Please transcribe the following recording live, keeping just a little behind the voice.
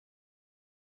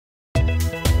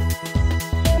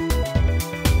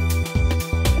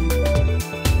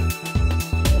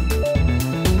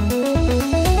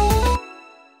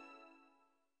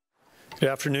Good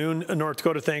afternoon, North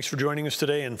Dakota. Thanks for joining us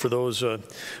today. And for those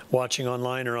watching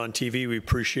online or on TV, we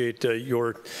appreciate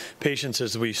your patience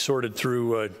as we sorted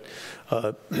through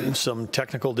some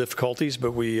technical difficulties,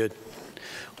 but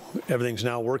everything's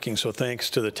now working. So thanks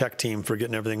to the tech team for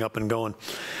getting everything up and going.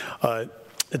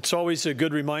 It's always a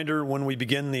good reminder when we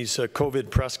begin these COVID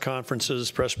press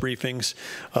conferences, press briefings,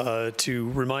 to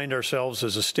remind ourselves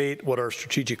as a state what our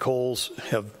strategic goals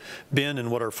have been and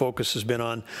what our focus has been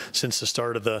on since the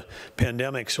start of the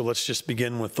pandemic. So let's just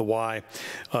begin with the why.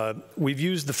 We've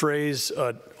used the phrase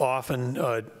often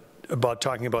about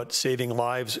talking about saving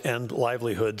lives and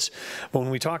livelihoods. When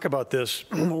we talk about this,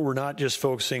 we're not just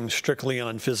focusing strictly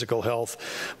on physical health,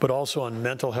 but also on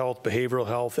mental health, behavioral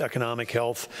health, economic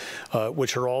health,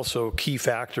 which are also key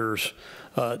factors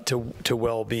to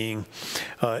well-being.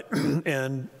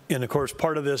 And of course,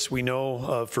 part of this we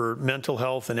know for mental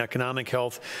health and economic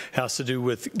health has to do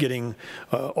with getting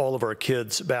all of our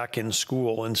kids back in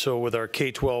school. And so with our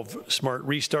K-12 Smart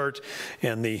Restart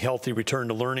and the Healthy Return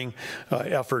to Learning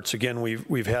efforts, again,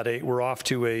 we're off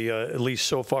to at least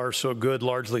so far so good,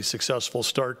 largely successful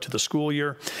start to the school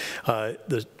year.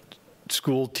 The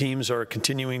school teams are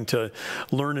continuing to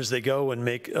learn as they go and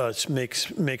make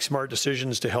smart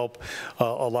decisions to help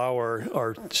allow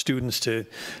our students to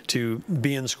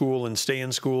be in school and stay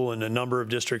in school. And a number of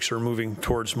districts are moving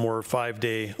towards more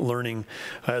 5-day learning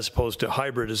as opposed to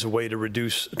hybrid as a way to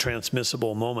reduce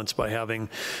transmissible moments by having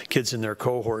kids in their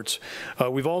cohorts.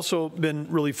 We've also been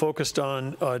really focused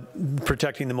on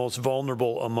protecting the most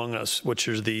vulnerable among us, which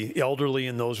is the elderly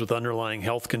and those with underlying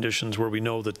health conditions where we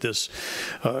know that this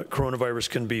coronavirus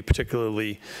can be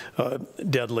particularly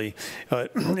deadly.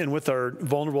 And with our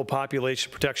Vulnerable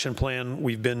Population Protection Plan,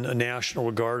 we've been a national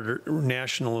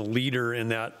leader in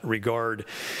that regard.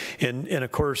 And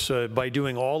of course, by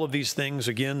doing all of these things,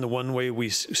 again, the one way we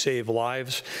save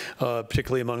lives,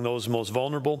 particularly among those most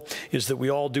vulnerable, is that we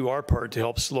all do our part to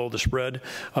help slow the spread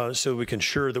so we can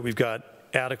ensure that we've got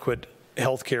adequate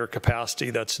healthcare capacity.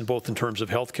 That's both in terms of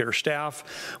healthcare staff,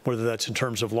 whether that's in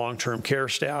terms of long-term care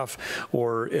staff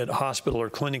or at hospital or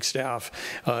clinic staff,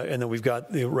 and then we've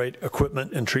got the right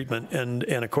equipment and treatment. And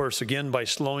of course, again, by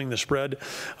slowing the spread,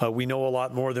 we know a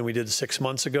lot more than we did 6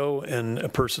 months ago, and a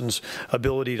person's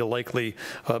ability to likely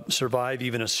survive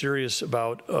even a serious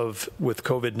bout with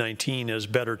COVID-19 is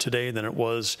better today than it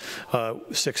was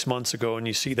 6 months ago, and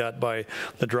you see that by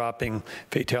the dropping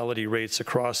fatality rates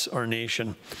across our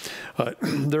nation.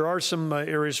 There are some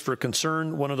areas for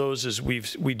concern. One of those is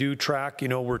we do track,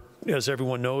 as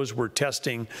everyone knows, we're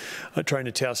trying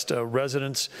to test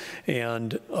residents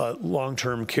and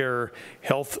long-term care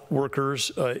health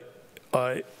workers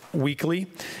weekly,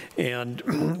 and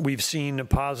we've seen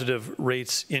positive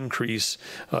rates increase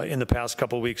in the past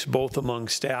couple of weeks, both among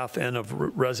staff and of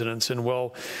residents. And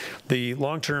while the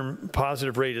long-term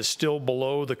positive rate is still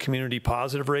below the community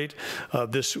positive rate,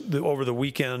 over the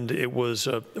weekend it was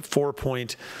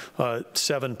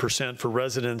 4.7% for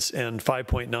residents and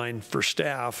 5.9% for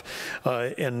staff.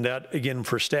 And that, again,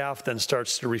 for staff then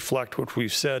starts to reflect what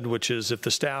we've said, which is if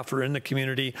the staff are in the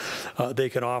community, they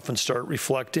can often start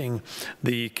reflecting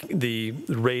the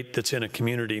rate that's in a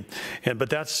community.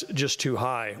 But that's just too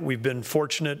high. We've been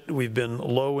fortunate. We've been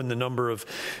low in the number of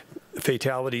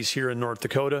fatalities here in North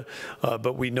Dakota,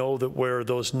 but we know that where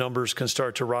those numbers can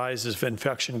start to rise is if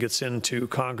infection gets into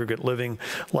congregate living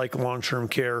like long-term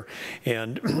care,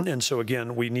 and so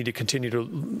again we need to continue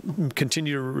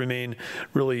to remain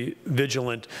really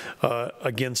vigilant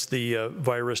against the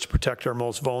virus to protect our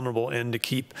most vulnerable and to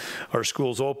keep our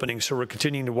schools opening. So we're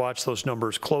continuing to watch those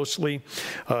numbers closely.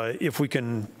 If we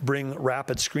can bring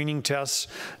rapid screening tests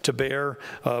to bear,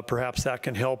 perhaps that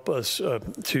can help us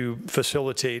to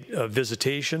facilitate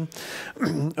visitation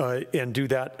and do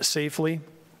that safely.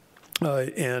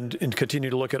 And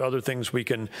continue to look at other changes we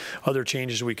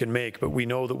can make. But we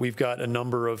know that we've got a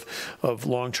number of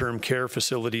long-term care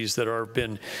facilities that are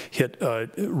been hit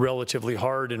relatively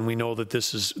hard, and we know that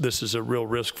this is a real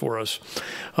risk for us.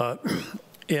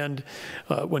 And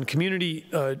when community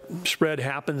spread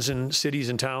happens in cities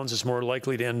and towns, it's more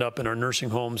likely to end up in our nursing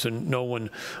homes, and no one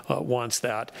wants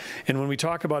that. And when we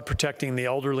talk about protecting the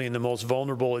elderly and the most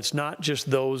vulnerable, it's not just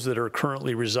those that are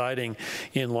currently residing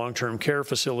in long-term care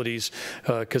facilities,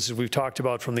 because as we've talked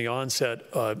about from the onset,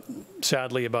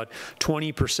 sadly, about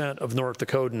 20% of North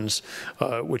Dakotans,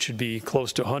 which would be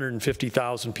close to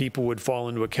 150,000 people, would fall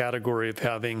into a category of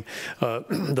having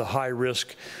the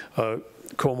high-risk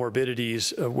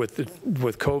comorbidities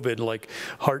with COVID, like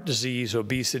heart disease,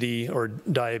 obesity, or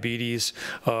diabetes,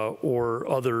 or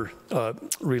other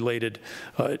related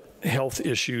health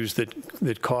issues that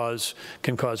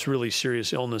can cause really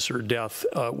serious illness or death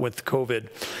with COVID.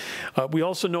 We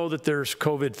also know that there's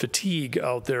COVID fatigue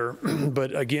out there,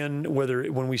 but again,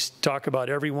 when we talk about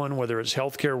everyone, whether it's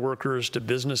healthcare workers to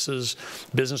businesses,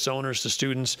 business owners to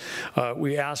students,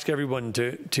 we ask everyone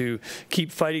to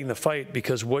keep fighting the fight,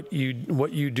 because what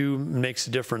you do makes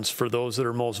a difference for those that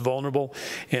are most vulnerable,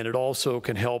 and it also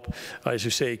can help, as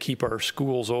you say, keep our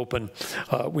schools open.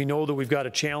 We know that we've got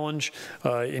a challenge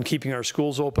in keeping our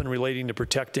schools open relating to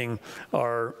protecting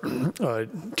our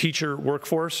teacher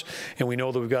workforce, and we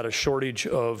know that we've got a shortage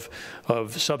of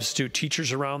substitute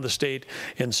teachers around the state.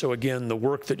 And so again, the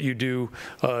work that you do,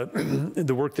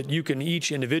 the work that you can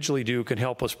each individually do, can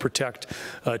help us protect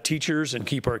teachers and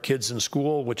keep our kids in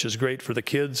school, which is great for the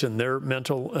kids and their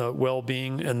mental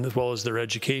well-being, and as well as their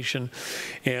education.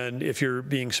 And if you're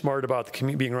being smart about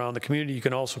being around the community, you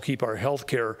can also keep our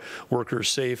healthcare workers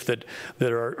safe that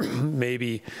are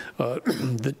maybe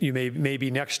that you may be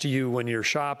next to you when you're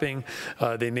shopping.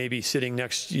 They may be sitting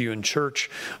next to you in church,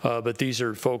 but these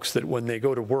are folks that when they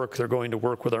go to work, they're going to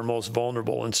work with our most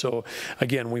vulnerable. And so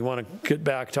again, we want to get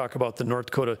back, talk about the North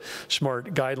Dakota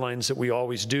SMART guidelines that we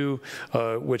always do,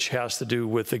 which has to do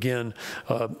with, again,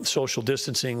 social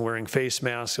distancing, wearing face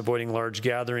masks, avoiding large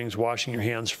gatherings, washing your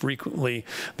hands frequently.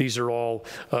 These are all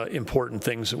important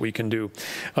things that we can do.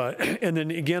 And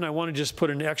then again, I want to just put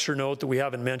an extra note that we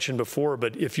haven't mentioned before,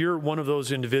 but if you're one of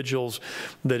those individuals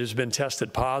that has been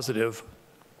tested positive,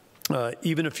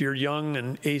 even if you're young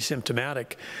and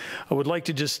asymptomatic, I would like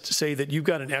to just say that you've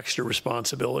got an extra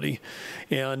responsibility.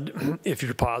 And if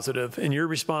you're positive, and your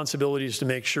responsibility is to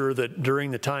make sure that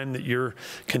during the time that you're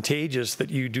contagious, that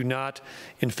you do not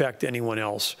infect anyone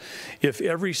else. If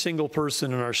every single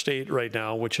person in our state right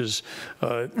now, which is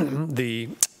all of the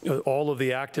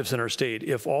actives in our state,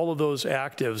 if all of those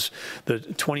actives, the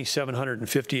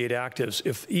 2,758 actives,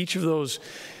 if each of those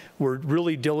were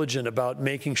really diligent about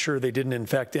making sure they didn't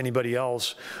infect anybody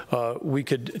else, we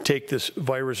could take this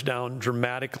virus down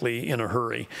dramatically in a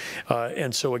hurry.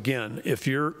 And so again, if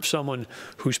you're someone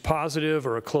who's positive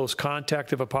or a close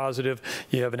contact of a positive,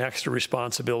 you have an extra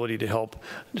responsibility to help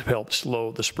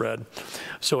slow the spread.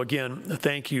 So again,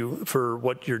 thank you for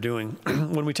what you're doing.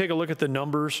 When we take a look at the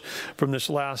numbers from this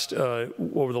last,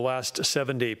 over the last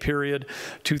 7-day period,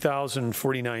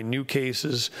 2,049 new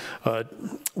cases,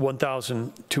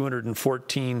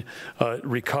 1,214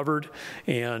 recovered,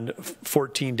 and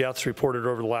 14 deaths reported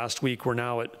over the last week. We're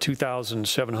now at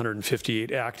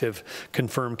 2,758 active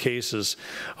confirmed cases.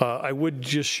 I would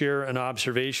just share an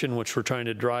observation, which we're trying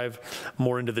to drive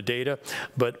more into the data,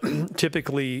 but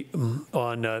typically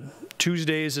on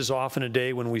Tuesdays is often a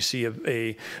day when we see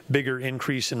a bigger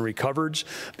increase in recovereds,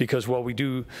 because while we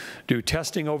do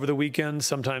testing over the weekend,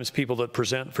 sometimes people that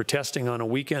present for testing on a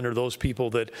weekend are those people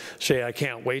that say, I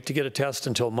can't wait to get a test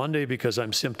until Monday because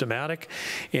I'm symptomatic.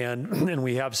 And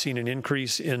we have seen an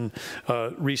increase in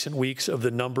recent weeks of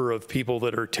the number of people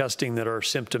that are testing that are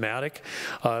symptomatic.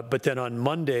 But then on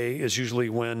Monday is usually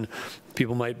when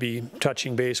people might be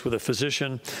touching base with a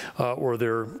physician, or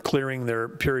they're clearing their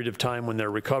period of time when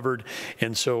they're recovered.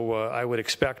 And so I would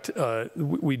expect,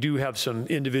 we do have some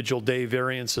individual day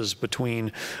variances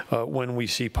between when we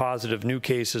see positive new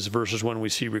cases versus when we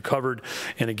see recovered.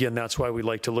 And again, that's why we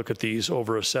like to look at these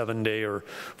over a 7-day or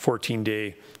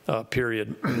 14-day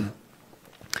period.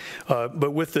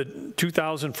 But with the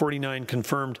 2,049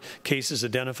 confirmed cases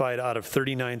identified out of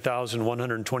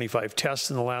 39,125 tests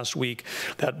in the last week,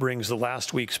 that brings the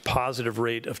last week's positive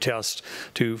rate of tests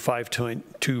to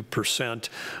 5.2%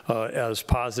 as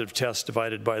positive tests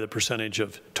divided by the percentage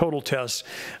of total tests.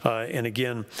 And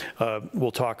again,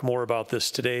 we'll talk more about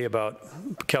this today, about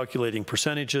calculating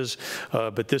percentages,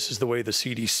 but this is the way the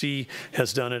CDC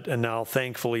has done it, and now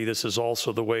thankfully this is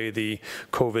also the way the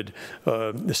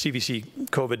CDC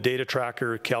COVID data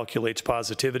tracker calculates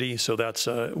positivity. So that's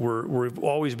we've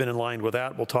always been in line with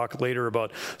that. We'll talk later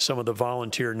about some of the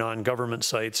volunteer non-government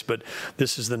sites, but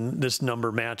this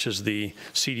number matches the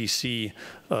CDC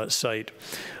site.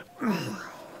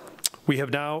 We have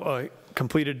now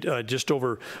completed just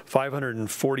over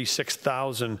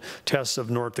 546,000 tests of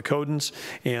North Dakotans.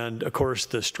 And of course,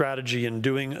 the strategy in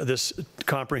doing this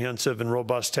comprehensive and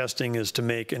robust testing is to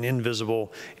make an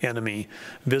invisible enemy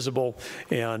visible.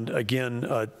 And again,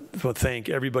 thank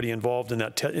everybody involved in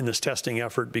that in this testing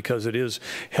effort, because it has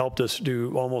helped us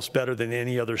do almost better than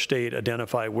any other state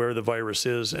identify where the virus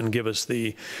is and give us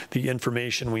the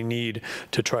information we need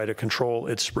to try to control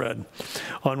its spread.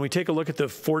 When we take a look at the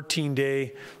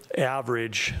 14-day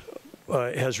average,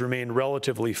 has remained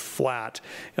relatively flat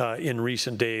in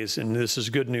recent days, and this is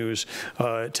good news.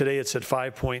 Today it's at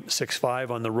 5.65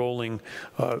 on the rolling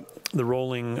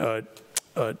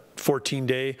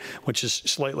 14-day, which is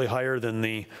slightly higher than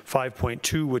the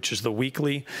 5.2, which is the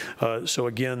weekly. So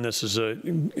again, this is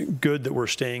good that we're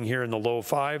staying here in the low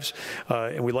fives,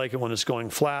 and we like it when it's going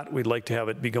flat. We'd like to have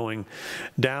it be going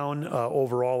down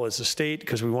overall as a state,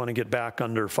 because we want to get back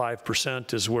under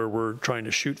 5% is where we're trying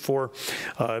to shoot for.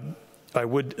 I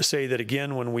would say that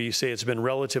again, when we say it's been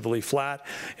relatively flat,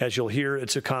 as you'll hear,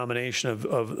 it's a combination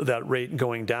of that rate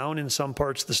going down in some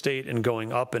parts of the state and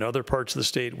going up in other parts of the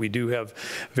state. We do have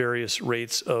various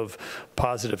rates of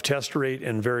positive test rate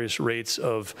and various rates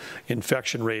of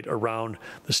infection rate around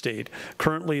the state.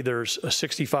 Currently, there's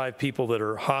 65 people that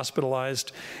are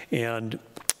hospitalized, and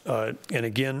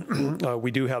again, we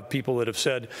do have people that have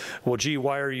said, well, gee,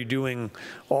 why are you doing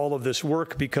all of this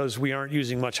work? Because we aren't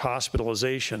using much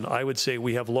hospitalization. I would say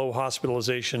we have low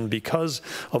hospitalization because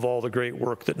of all the great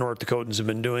work that North Dakotans have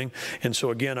been doing. And so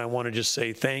again, I want to just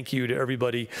say thank you to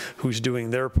everybody who's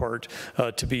doing their part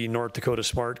to be North Dakota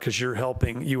Smart, because you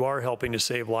are helping to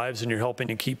save lives, and you're helping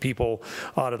to keep people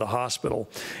out of the hospital.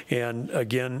 And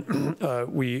again,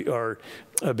 we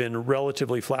have been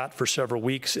relatively flat for several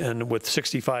weeks, and with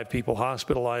 65 people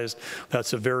hospitalized,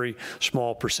 that's a very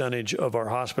small percentage of our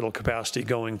hospital capacity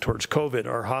going towards COVID.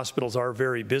 Our hospitals are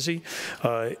very busy,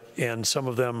 and some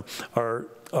of them are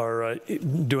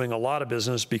doing a lot of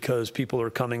business because people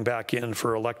are coming back in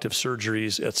for elective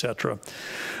surgeries, et cetera.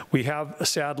 We have,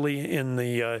 sadly, in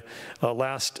the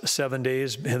last 7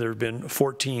 days, there have been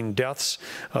 14 deaths.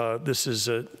 This is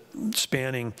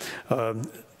spanning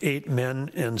 8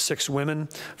 men and 6 women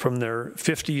from their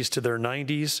 50s to their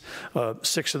 90s.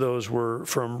 6 of those were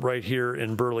from right here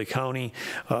in Burleigh County.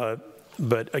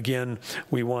 But again,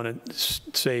 we want to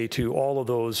say to all of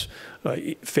those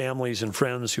families and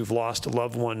friends who've lost a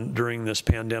loved one during this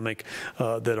pandemic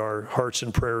that our hearts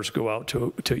and prayers go out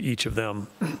to each of them.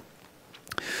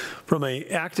 From an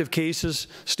active cases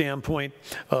standpoint,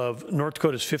 of North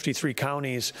Dakota's 53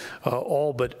 counties,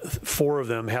 all but 4 of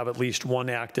them have at least one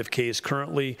active case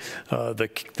currently.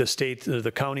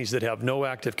 The counties that have no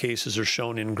active cases are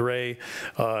shown in gray.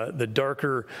 The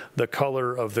darker the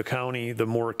color of the county, the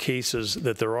more cases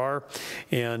that there are.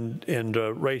 And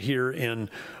right here in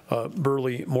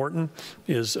Burleigh Morton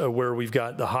is where we've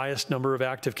got the highest number of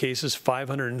active cases,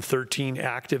 513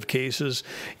 active cases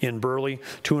in Burleigh,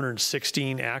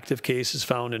 216 active cases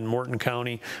found in Morton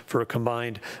County, for a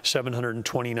combined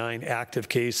 729 active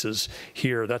cases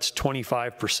here. That's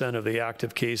 25% of the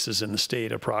active cases in the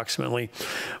state, approximately.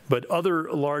 But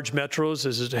other large metros,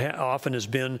 as it often has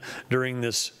been during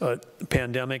this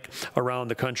pandemic around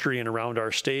the country and around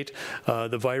our state,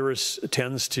 the virus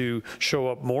tends to show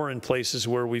up more in places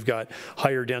where we've got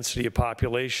higher density of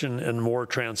population and more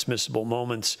transmissible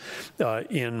moments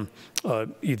in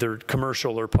either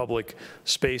commercial or public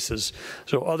spaces.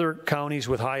 So other counties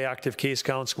with high active case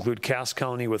counts include Cass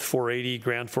County with 480,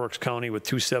 Grand Forks County with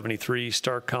 273,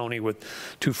 Stark County with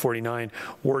 249,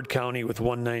 Ward County with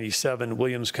 197,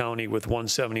 Williams County with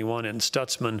 171, and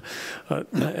Stutzman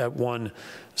at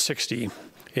 160.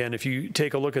 And if you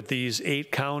take a look at these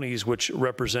 8 counties, which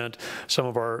represent some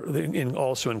of our, and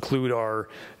also include our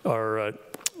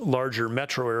larger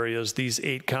metro areas, these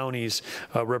 8 counties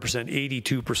represent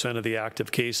 82% of the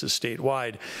active cases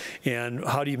statewide. And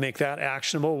how do you make that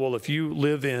actionable? Well, if you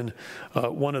live in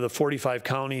one of the 45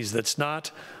 counties that's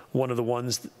not one of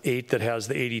the 8 that has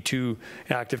the 82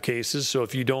 active cases. So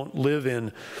if you don't live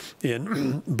in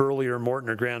Burleigh or Morton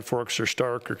or Grand Forks or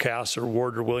Stark or Cass or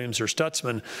Ward or Williams or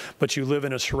Stutzman, but you live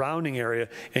in a surrounding area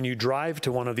and you drive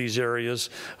to one of these areas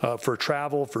for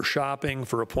travel, for shopping,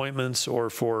 for appointments, or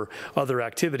for other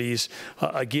activities,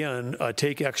 again,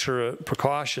 take extra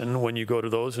precaution when you go to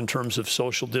those in terms of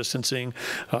social distancing,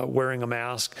 wearing a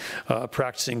mask,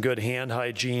 practicing good hand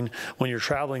hygiene when you're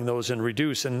traveling those, and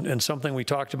reduce. And something we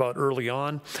talked about about early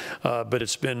on, but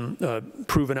it's been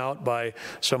proven out by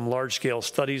some large-scale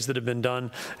studies that have been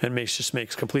done, and just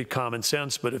makes complete common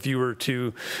sense. But if you were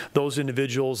to those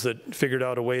individuals that figured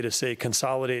out a way to, say,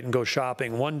 consolidate and go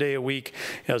shopping 1 day a week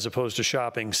as opposed to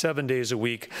shopping 7 days a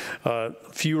week,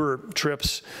 fewer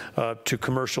trips to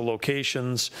commercial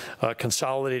locations,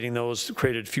 consolidating those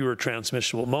created fewer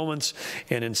transmissible moments,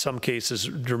 and in some cases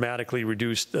dramatically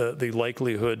reduced the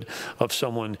likelihood of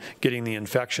someone getting the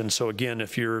infection. So again,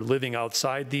 if you're living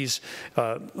outside these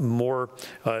more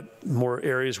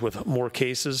areas with more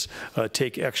cases,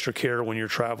 take extra care when you're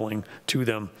traveling to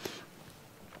them.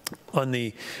 On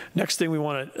the next thing we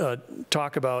want to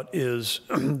talk about is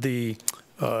the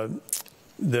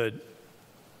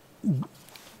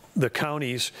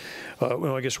counties.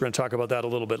 Well, I guess we're going to talk about that a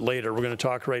little bit later. We're going to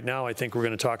talk right now, I think we're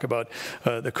going to talk about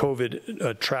the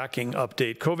COVID tracking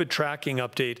update. COVID tracking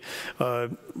update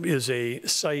is a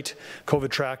site, COVID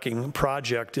tracking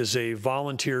project is a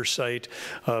volunteer site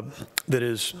that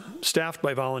is staffed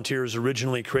by volunteers,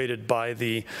 originally created by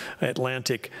the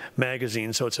Atlantic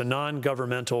magazine. So it's a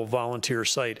non-governmental volunteer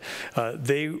site.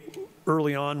 They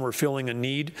early on, we're filling a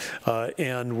need,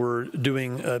 and we're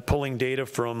doing pulling data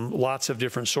from lots of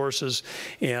different sources,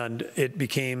 and it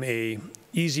became a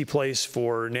easy place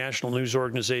for national news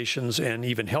organizations and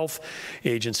even health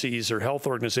agencies or health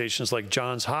organizations like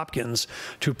Johns Hopkins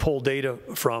to pull data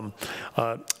from.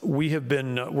 We have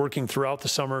been working throughout the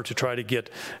summer to try to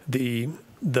get the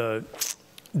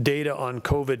data on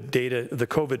COVID data, the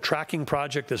COVID tracking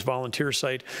project, this volunteer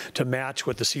site, to match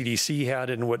what the CDC had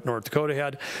and what North Dakota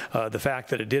had. The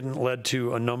fact that it didn't led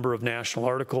to a number of national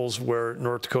articles where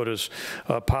North Dakota's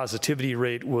positivity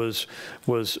rate was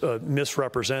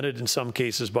misrepresented in some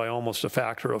cases by almost a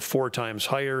factor of 4 times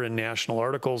higher in national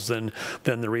articles than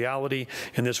the reality.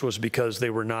 And this was because they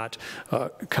were not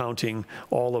counting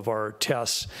all of our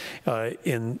tests.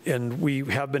 And we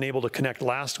have been able to connect.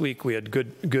 Last week we had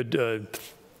good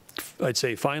I'd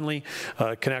say finally,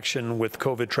 connection with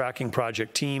COVID tracking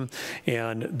project team,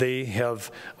 and they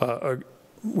have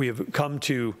we have come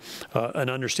to an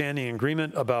understanding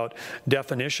agreement about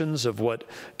definitions of what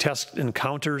test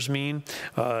encounters mean,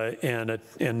 and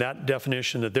that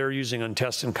definition that they're using on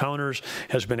test encounters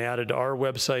has been added to our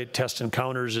website. Test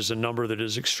encounters is a number that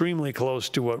is extremely close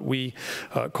to what we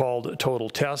called total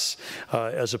tests,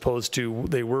 as opposed to,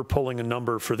 they were pulling a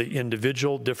number for the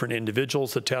different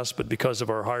individuals that test, but because of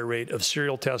our high rate of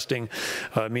serial testing,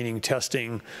 meaning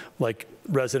testing like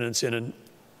residents in a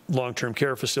long-term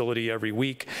care facility every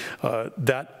week,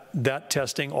 that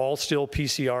testing, all still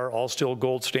PCR, all still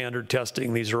gold standard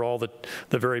testing. These are all the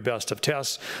very best of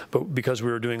tests, but because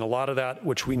we were doing a lot of that,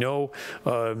 which we know,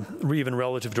 even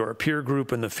relative to our peer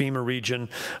group in the FEMA region,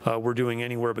 we're doing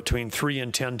anywhere between 3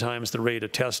 and 10 times the rate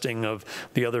of testing of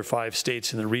the other 5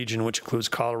 states in the region, which includes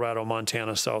Colorado,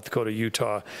 Montana, South Dakota,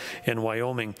 Utah, and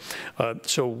Wyoming.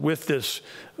 So with this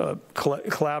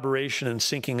collaboration and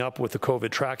syncing up with the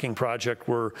COVID tracking project,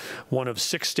 we're one of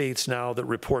 6 states now that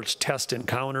reports test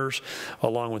encounters,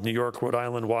 along with New York, Rhode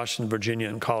Island, Washington, Virginia,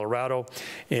 and Colorado.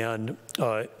 And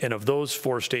of those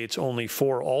 4 states, only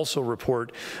 4 also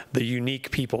report the unique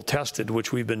people tested,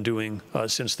 which we've been doing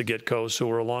since the get-go. So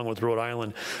we're along with Rhode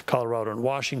Island, Colorado, and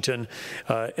Washington.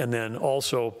 And then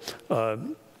also,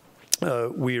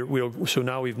 so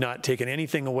now we've not taken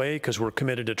anything away because we're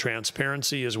committed to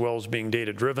transparency as well as being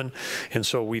data driven. And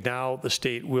so we're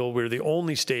the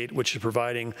only state which is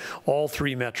providing all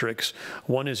 3 metrics.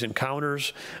 One is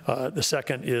encounters, the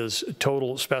second is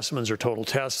total specimens or total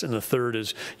tests, and the third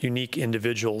is unique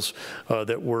individuals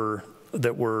that were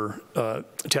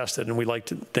tested. And we like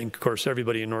to think, of course,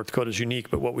 everybody in North Dakota is unique,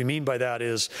 but what we mean by that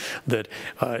is that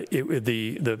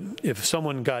if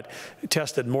someone got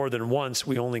tested more than once,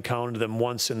 we only counted them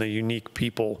once in the unique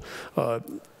people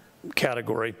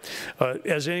category.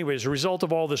 As a result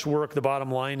of all this work, the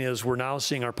bottom line is we're now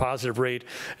seeing our positive rate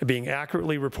being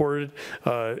accurately reported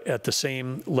at the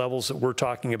same levels that we're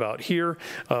talking about here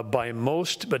by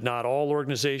most, but not all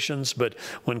organizations. But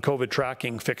when COVID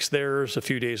tracking fixed theirs, a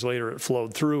few days later it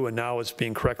flowed through, and now it's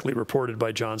being correctly reported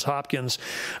by Johns Hopkins,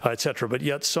 et cetera. But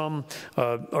yet some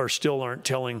still aren't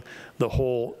telling the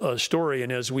whole story.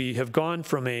 And as we have gone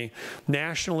from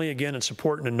nationally, again, it's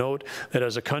important to note that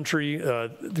as a country,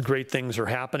 the great things are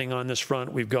happening on this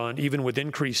front. We've gone, even with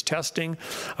increased testing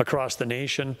across the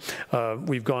nation,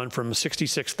 we've gone from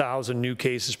 66,000 new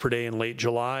cases per day in late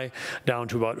July down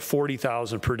to about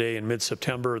 40,000 per day in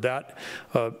mid-September. That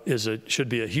should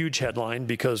be a huge headline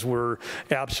because we're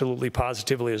absolutely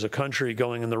positively as a country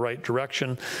going in the right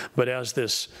direction. But as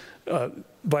this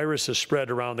virus has spread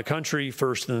around the country,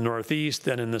 first in the Northeast,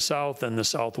 then in the South, then the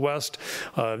Southwest.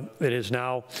 It is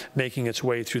now making its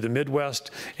way through the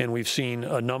Midwest, and we've seen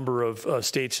a number of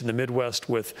states in the Midwest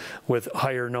with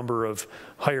higher number of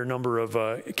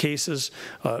cases.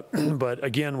 But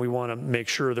again, we want to make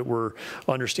sure that we're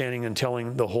understanding and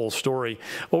telling the whole story.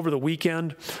 Over the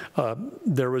weekend,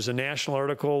 there was a national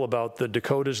article about the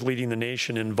Dakotas leading the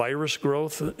nation in virus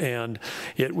growth, and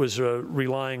it was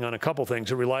relying on a couple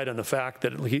things. It relied on the fact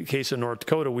that in the case of North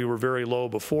Dakota, we were very low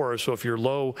before. So if you're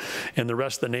low and the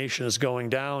rest of the nation is going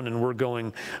down and we're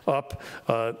going up,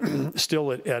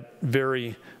 still at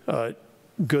very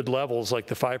good levels, like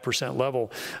the 5%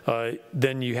 level,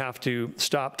 then you have to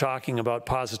stop talking about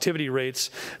positivity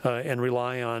rates and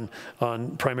rely on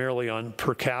primarily on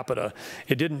per capita.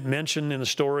 It didn't mention in the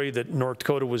story that North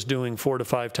Dakota was doing 4 to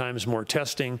 5 times more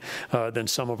testing than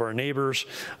some of our neighbors,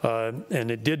 and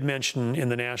it did mention in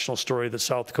the national story that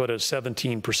South Dakota has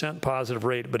 17% positive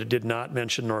rate, but it did not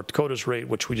mention North Dakota's rate,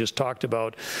 which we just talked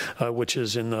about, which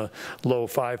is in the low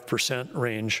 5%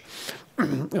 range.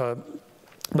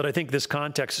 But I think this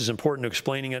context is important to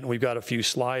explaining it, and we've got a few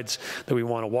slides that we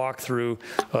want to walk through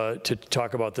to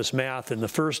talk about this math. And the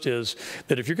first is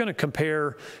that if you're going to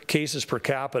compare cases per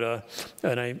capita,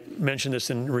 and I mentioned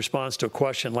this in response to a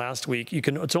question last week,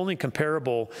 it's only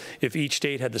comparable if each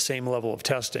state had the same level of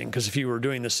testing, because if you were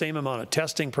doing the same amount of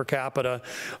testing per capita,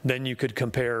 then you could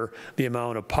compare the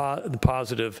amount of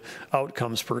positive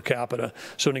outcomes per capita.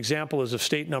 So an example is if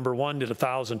state number 1 did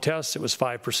 1,000 tests, it was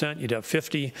 5%, you'd have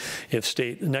 50. If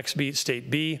state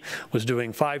B was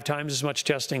doing 5 times as much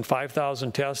testing,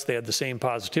 5,000 tests, they had the same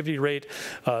positivity rate,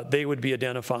 they would be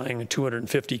identifying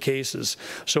 250 cases.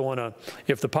 So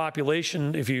if the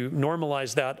population, if you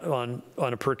normalize that on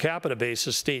a per capita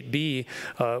basis, state B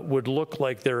would look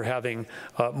like they're having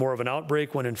more of an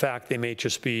outbreak when in fact they may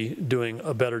just be doing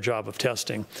a better job of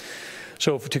testing.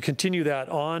 So to continue that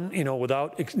on,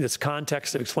 without this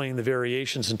context of explaining the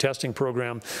variations in testing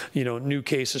program, new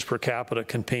cases per capita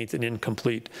can paint an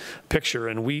incomplete picture.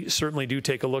 And we certainly do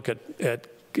take a look at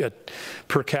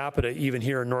per capita even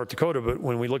here in North Dakota, but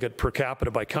when we look at per capita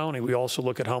by county, we also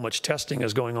look at how much testing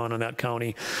is going on in that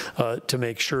county to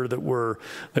make sure that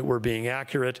we're being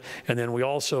accurate. And then we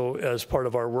also, as part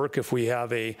of our work, if we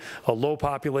have a low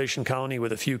population county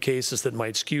with a few cases that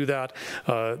might skew that,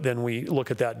 then we look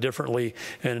at that differently.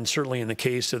 And certainly in the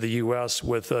case of the U.S.,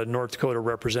 with North Dakota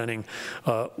representing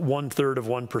 1/3 of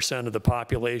 1% of the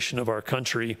population of our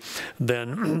country,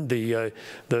 then the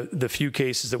few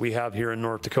cases that we have here in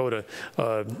North Dakota,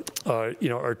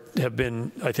 have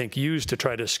been, I think, used to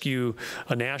try to skew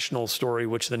a national story,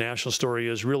 which the national story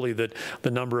is really that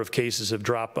the number of cases have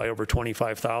dropped by over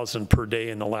 25,000 per day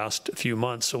in the last few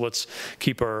months. So let's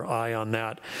keep our eye on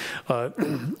that.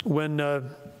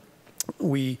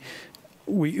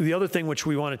 The other thing which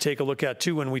we want to take a look at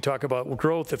too when we talk about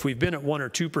growth, if we've been at 1 or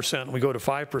 2% and we go to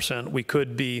 5%, we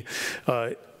could be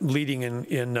leading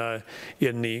in the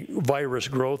virus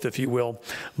growth, if you will.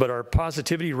 But our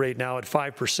positivity rate now at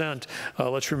 5%,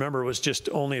 let's remember, it was just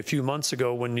only a few months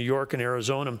ago when New York and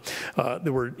Arizona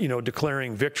they were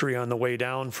declaring victory on the way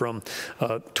down from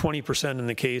 20% in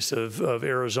the case of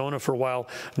Arizona for a while.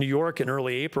 New York in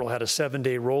early April had a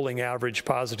 7-day rolling average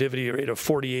positivity rate of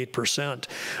 48%.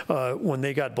 When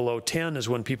they got below 10 is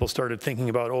when people started thinking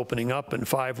about opening up, and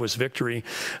 5 was victory.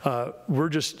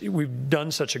 We've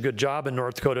done such a good job in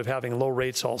North Dakota of having low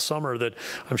rates all summer that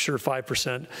I'm sure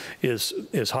 5%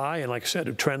 is high. And like I said,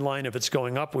 a trend line, if it's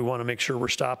going up, we want to make sure we're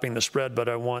stopping the spread. But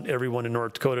I want everyone in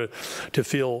North Dakota to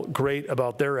feel great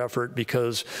about their effort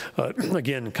because,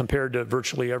 again, compared to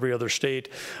virtually every other state,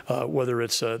 whether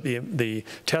it's the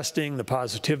testing, the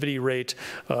positivity rate,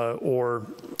 or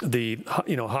the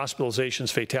hospitalizations,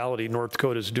 fatality, North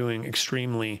Dakota is doing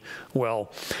extremely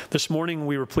well. This morning,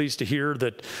 we were pleased to hear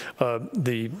that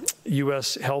the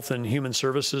U.S. Health and Human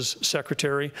Services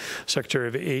Secretary of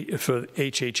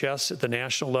HHS at the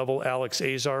national level, Alex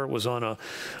Azar, was on a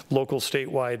local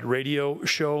statewide radio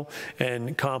show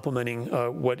and complimenting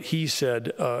what he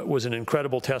said was an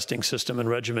incredible testing system and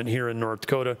regimen here in North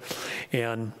Dakota.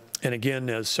 And again,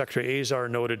 as Secretary Azar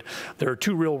noted, there are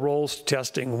 2 real roles to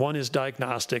testing. One is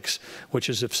diagnostics, which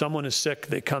is if someone is sick,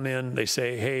 they come in, they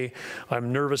say, hey,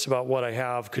 I'm nervous about what I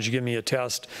have, could you give me a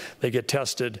test? They get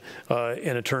tested,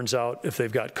 and it turns out if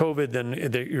they've got COVID, then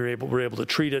we're able to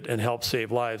treat it and help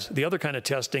save lives. The other kind of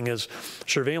testing is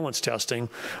surveillance testing,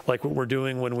 like what we're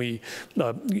doing when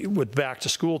with back to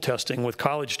school testing with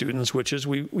college students, which is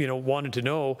we wanted to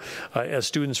know as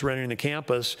students were entering the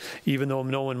campus, even though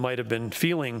no one might have been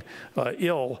feeling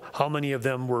ill, how many of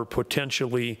them were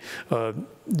potentially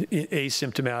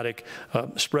asymptomatic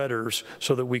spreaders,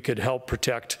 so that we could help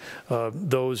protect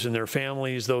those and their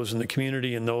families, those in the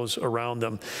community, and those around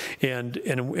them. And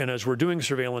as we're doing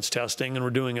surveillance testing, and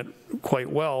we're doing it quite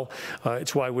well,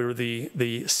 it's why we're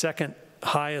the second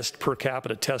highest per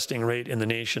capita testing rate in the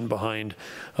nation, behind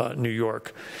New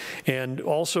York. And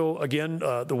also, again,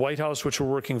 the White House, which we're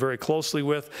working very closely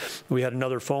with, we had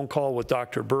another phone call with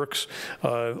Dr. Birx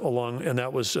and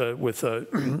that was with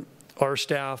our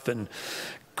staff, and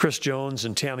Chris Jones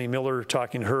and Tammy Miller,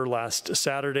 talking to her last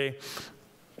Saturday.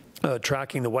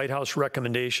 Tracking the White House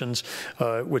recommendations,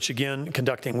 which again,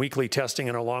 conducting weekly testing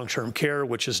in our long-term care,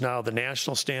 which is now the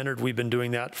national standard. We've been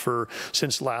doing that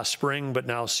since last spring, but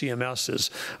now CMS is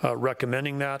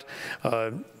recommending that.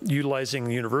 Utilizing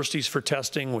the universities for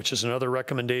testing, which is another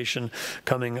recommendation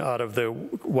coming out of the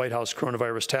White House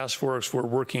Coronavirus Task Force. We're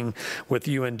working with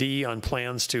UND on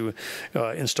plans to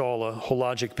install a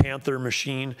Hologic Panther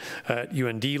machine at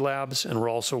UND labs, and we're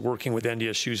also working with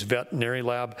NDSU's veterinary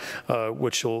lab,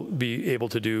 which will be able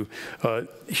to do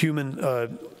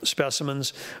human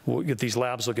specimens. These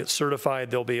labs will get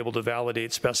certified. They'll be able to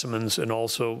validate specimens, and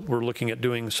also we're looking at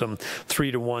doing some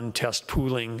 3-to-1 test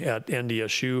pooling at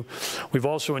NDSU. We've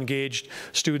also engaged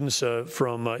students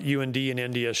from UND and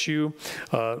NDSU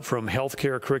from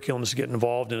healthcare curriculums to get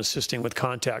involved in assisting with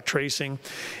contact tracing.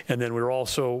 And then we're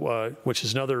also, which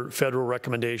is another federal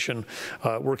recommendation,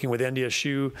 working with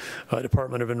NDSU,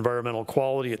 Department of Environmental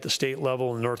Quality at the state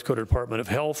level, and the North Dakota Department of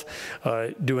Health,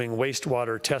 doing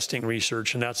wastewater testing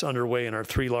research, and that's underway in our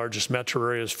 3 largest metro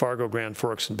areas, Fargo, Grand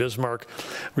Forks, and Bismarck.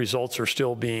 Results are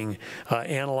still being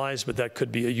analyzed, but that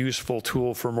could be a useful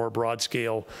tool for more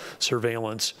broad-scale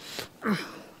surveillance.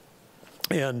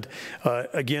 And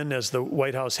again, as the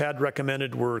White House had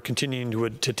recommended, we're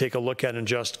continuing to take a look at and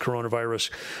adjust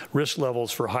coronavirus risk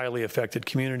levels for highly affected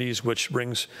communities, which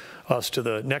brings us to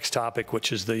the next topic,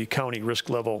 which is the county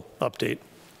risk level update.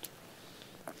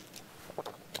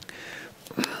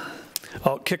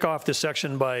 I'll kick off this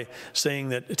section by saying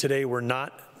that today we're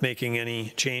not making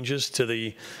any changes to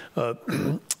the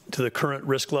current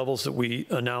risk levels that we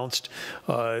announced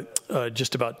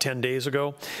just about 10 days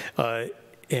ago.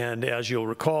 And as you'll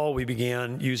recall, we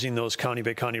began using those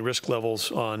county-by-county risk levels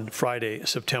on Friday,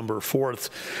 September 4th.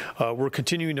 We're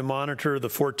continuing to monitor the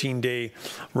 14-day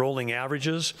rolling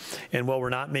averages, and while we're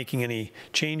not making any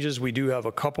changes, we do have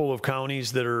a couple of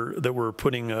counties that we're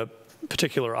putting a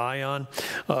particular eye on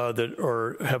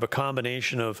that have a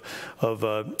combination of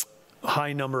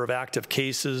high number of active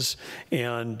cases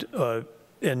and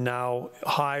now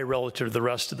high relative to the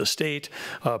rest of the state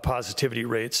positivity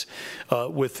rates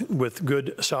with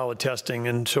good solid testing.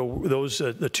 And so those,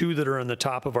 the 2 that are on the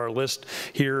top of our list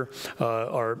here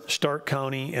are Stark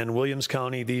County and Williams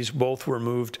County. These both were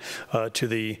moved to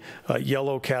the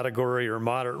yellow category or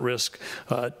moderate risk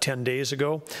 10 days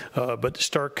ago. But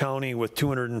Stark County with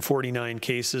 249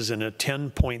 cases and a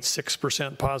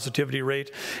 10.6% positivity rate,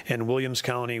 and Williams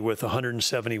County with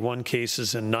 171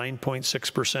 cases and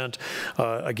 9.6%.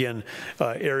 Again,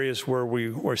 areas where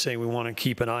we're saying we want to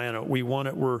keep an eye on it.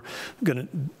 We're going to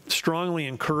strongly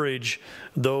encourage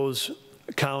those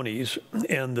counties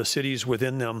and the cities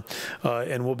within them,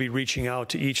 and we'll be reaching out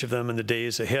to each of them in the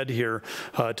days ahead here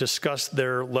to discuss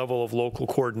their level of local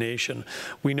coordination.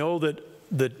 We know that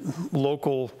the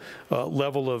local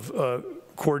level of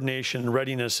coordination and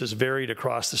readiness has varied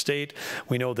across the state.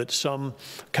 We know that some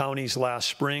counties last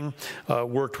spring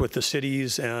worked with the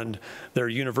cities and their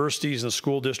universities and the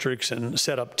school districts and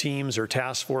set up teams or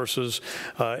task forces,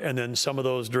 and then some of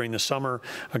those during the summer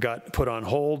got put on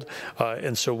hold.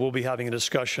 And so we'll be having a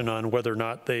discussion on whether or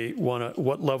not they want to,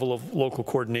 what level of local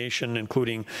coordination,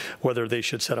 including whether they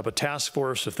should set up a task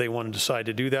force if they want to decide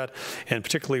to do that. And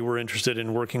particularly we're interested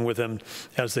in working with them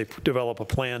as they develop a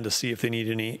plan to see if they need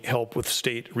any help with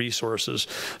state resources.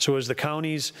 So as the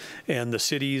counties and the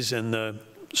cities and the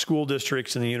school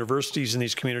districts and the universities in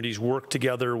these communities work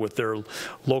together with their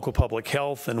local public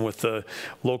health and with the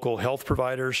local health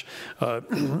providers,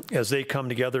 as they come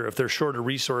together, if they're short of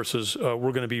resources,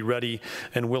 we're going to be ready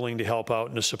and willing to help out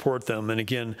and to support them. And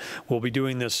again, we'll be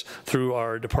doing this through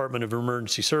our Department of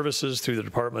Emergency Services, through the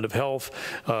Department of Health,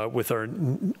 with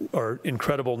our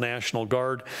incredible National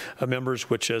Guard members,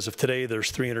 which as of today,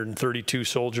 there's 332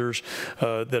 soldiers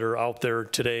that are out there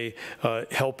today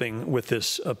helping with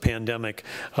this pandemic.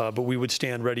 but we would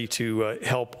stand ready to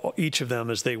help each of them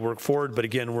as they work forward. But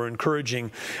again, we're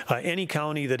encouraging any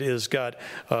county that has got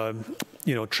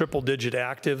triple-digit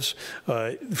actives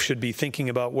should be thinking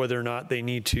about whether or not they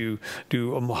need to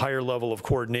do a higher level of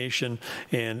coordination.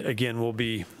 And again, we'll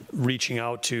be reaching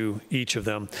out to each of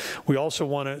them. We also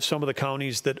want to, some of the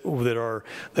counties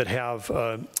that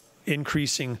have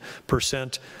increasing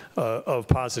percent of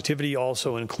positivity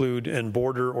also include and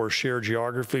border or share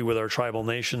geography with our tribal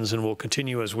nations, and we'll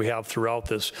continue as we have throughout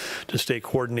this to stay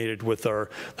coordinated with the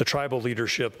tribal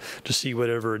leadership to see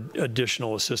whatever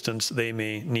additional assistance they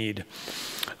may need.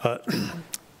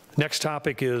 Next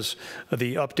topic is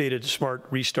the updated Smart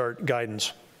Restart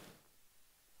guidance.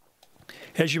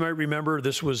 As you might remember,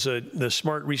 this was the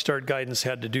Smart Restart guidance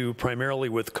had to do primarily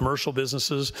with commercial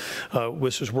businesses.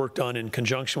 This was worked on in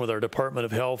conjunction with our Department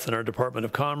of Health and our Department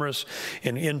of Commerce,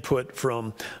 and input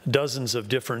from dozens of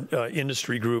different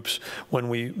industry groups when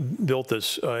we built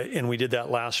this, and we did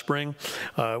that last spring.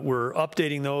 We're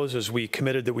updating those as we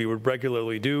committed that we would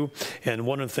regularly do, and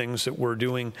one of the things that we're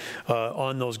doing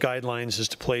on those guidelines is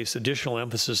to place additional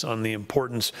emphasis on the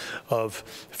importance of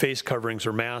face coverings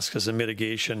or masks as a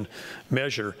mitigation measure.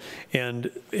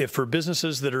 And if for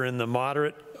businesses that are in the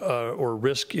moderate or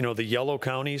risk, the yellow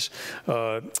counties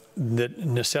that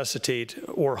necessitate,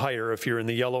 or higher, if you're in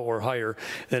the yellow or higher,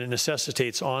 then it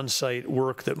necessitates on-site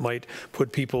work that might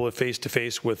put people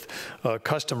face-to-face with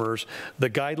customers. The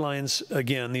guidelines,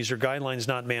 again, these are guidelines,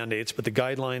 not mandates, but the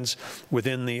guidelines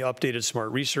within the updated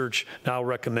Smart Research now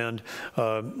recommend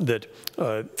that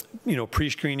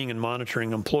pre-screening and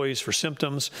monitoring employees for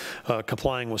symptoms,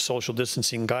 complying with social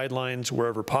distancing guidelines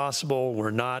wherever possible.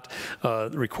 We're not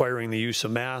requiring the use of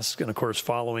masks, and of course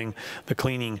following the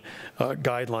cleaning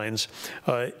guidelines.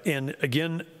 And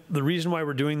again, the reason why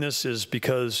we're doing this is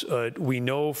because we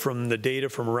know from the data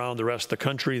from around the rest of the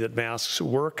country that masks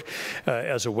work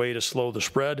as a way to slow the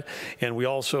spread. And we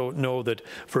also know that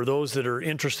for those that are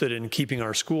interested in keeping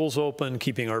our schools open,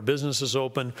 keeping our businesses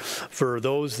open, for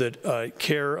those that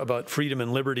care about freedom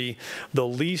and liberty, the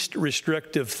least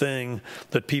restrictive thing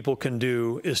that people can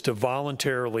do is to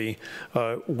voluntarily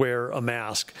wear a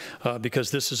mask,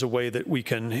 because this is a way that we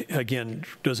can, again,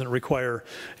 doesn't require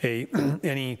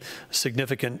any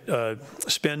significant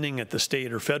spending at the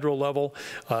state or federal level.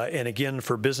 And again,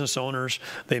 for business owners,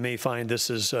 they may find this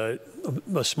is a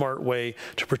smart way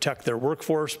to protect their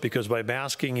workforce, because by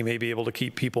masking, you may be able to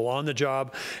keep people on the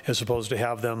job as opposed to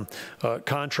have them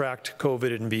contract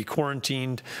COVID and be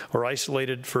quarantined or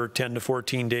isolated for 10 to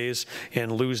 14 days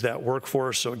and lose that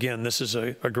workforce. So again, this is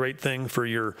a great thing for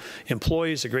your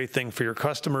employees, a great thing for your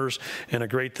customers, and a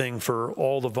great thing for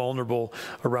all the vulnerable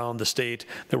around the state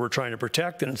that we're trying to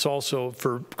protect. And it's also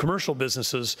for commercial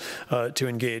businesses to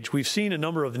engage. We've seen a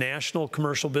number of national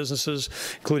commercial businesses,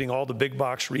 including all the big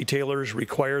box retailers,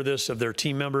 require this of their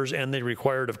team members, and they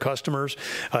require it of customers.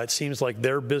 It seems like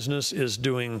their business is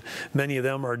doing, many of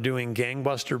them are doing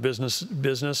gangbuster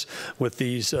business with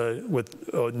these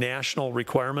national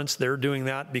requirements. They're doing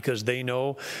that because they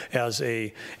know as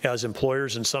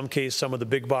employers, in some case, some of the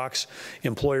big box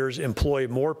employers employ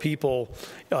more people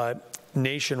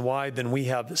nationwide than we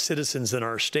have citizens in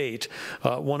our state.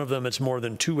 One of them, it's more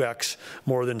than 2x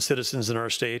more than citizens in our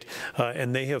state,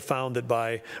 and they have found that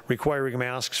by requiring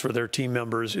masks for their team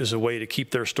members is a way to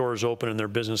keep their stores open and their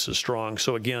businesses strong.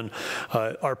 So again,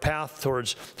 our path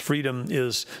towards freedom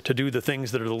is to do the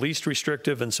things that are the least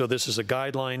restrictive, and so this is a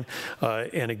guideline,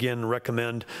 and again,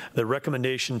 the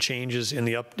recommendation changes in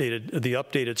the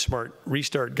updated Smart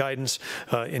Restart guidance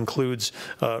includes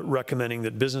recommending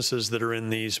that businesses that are in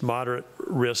these moderate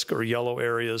risk or yellow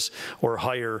areas or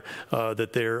higher,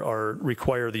 that they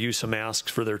require the use of masks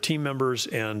for their team members,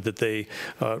 and that they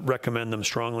recommend them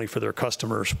strongly for their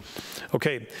customers.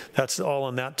 Okay, that's all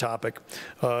on that topic.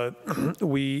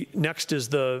 Next is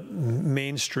the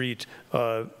Main Street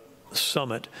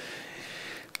Summit.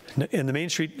 In the Main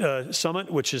Street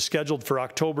Summit, which is scheduled for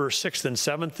October 6th and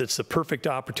 7th, it's the perfect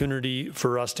opportunity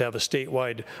for us to have a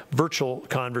statewide virtual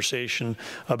conversation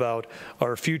about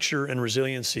our future and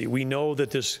resiliency. We know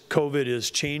that this COVID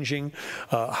is changing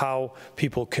how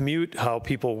people commute, how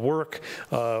people work,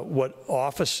 what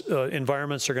office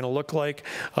environments are going to look like,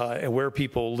 and where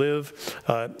people live,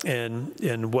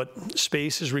 and what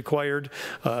space is required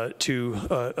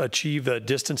to achieve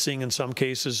distancing in some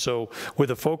cases. So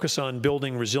with a focus on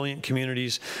building resilience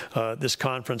communities, this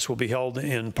conference will be held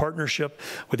in partnership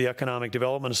with the Economic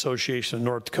Development Association of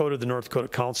North Dakota, the North Dakota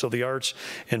Council of the Arts,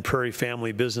 and Prairie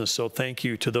Family Business. So thank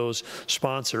you to those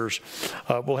sponsors.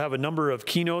 We'll have a number of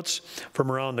keynotes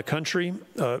from around the country,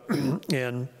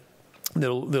 and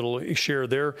that'll share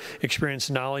their experience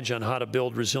and knowledge on how to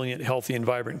build resilient, healthy, and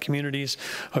vibrant communities.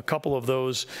 A couple of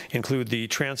those include the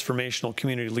Transformational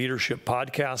Community Leadership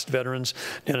Podcast veterans,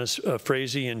 Dennis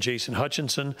Frazee and Jason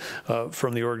Hutchinson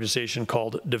from the organization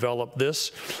called Develop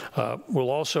This. We'll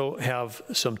also have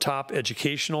some top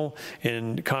educational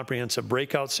and comprehensive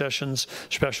breakout sessions,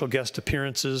 special guest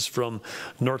appearances from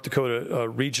North Dakota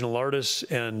regional artists,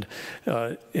 and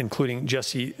including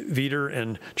Jesse Veeder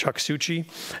and Chuck Suchi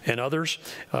and others.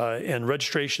 And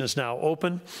registration is now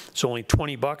open. It's only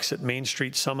 $20 at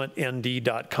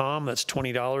mainstreetsummitnd.com. That's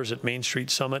 $20 at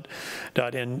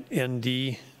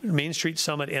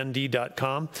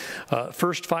mainstreetsummitnd.com.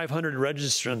 First 500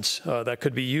 registrants, that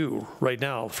could be you right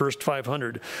now, first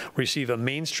 500 receive a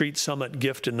Main Street Summit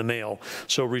gift in the mail.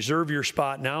 So reserve your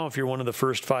spot now. If you're one of the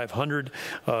first 500,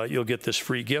 you'll get this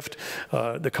free gift.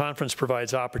 The conference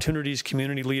provides opportunities,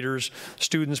 community leaders,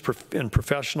 students, and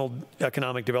professional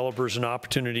economic developers an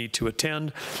opportunity to attend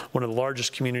one of the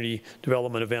largest community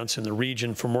development events in the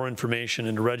region. For more information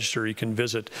and to register, you can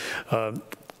visit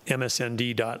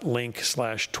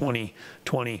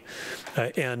msnd.link/2020.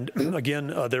 And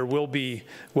again, there will be,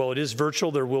 well, it is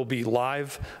virtual, there will be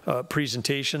live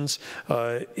presentations,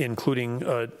 including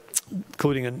a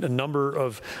number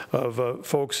of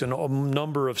folks and a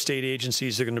number of state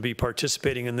agencies that are going to be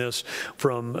participating in this,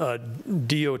 from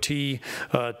DOT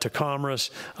to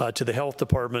Commerce to the Health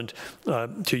Department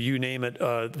to you name it.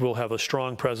 We'll have a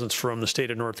strong presence from the state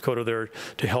of North Dakota there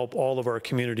to help all of our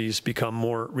communities become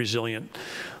more resilient.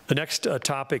 The next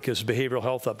topic is behavioral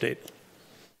health update.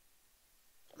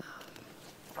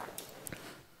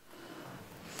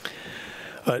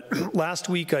 Last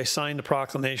week, I signed a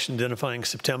proclamation identifying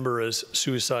September as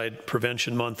Suicide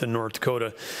Prevention Month in North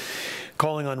Dakota,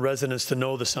 calling on residents to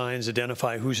know the signs,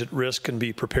 identify who's at risk, and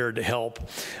be prepared to help.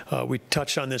 We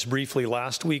touched on this briefly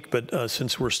last week, but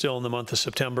since we're still in the month of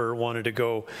September, wanted to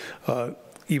go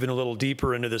even a little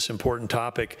deeper into this important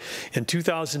topic. In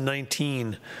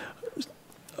 2019,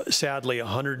 sadly,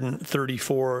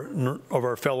 134 of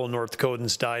our fellow North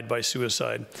Dakotans died by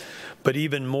suicide. But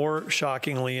even more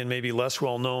shockingly, and maybe less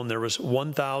well known, there was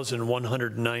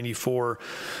 1,194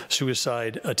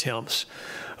 suicide attempts.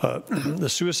 The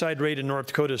suicide rate in North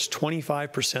Dakota is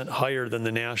 25% higher than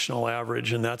the national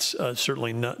average, and that's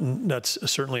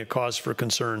certainly a cause for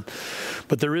concern.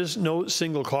 But there is no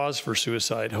single cause for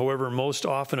suicide. However, most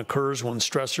often occurs when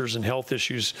stressors and health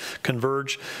issues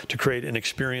converge to create an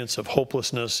experience of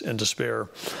hopelessness and despair.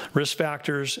 Risk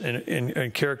factors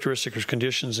and characteristics or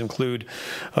conditions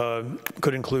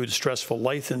could include stressful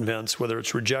life events, whether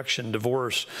it's rejection,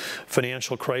 divorce,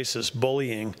 financial crisis,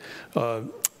 bullying,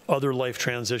 other life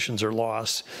transitions or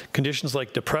loss. Conditions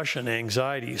like depression,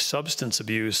 anxiety, substance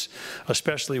abuse,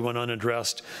 especially when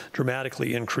unaddressed,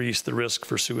 dramatically increase the risk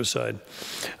for suicide.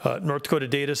 North Dakota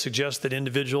data suggests that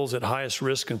individuals at highest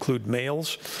risk include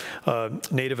males,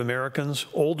 Native Americans,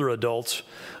 older adults,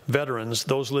 veterans,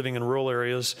 those living in rural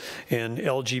areas, and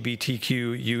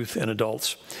LGBTQ youth and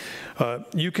adults.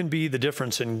 You can be the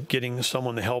difference in getting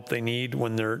someone the help they need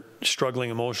when they're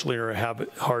struggling emotionally or have a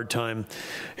hard time.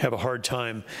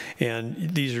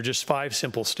 And these are just 5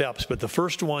 simple steps. But the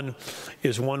first one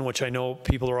is one which I know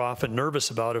people are often nervous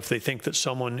about if they think that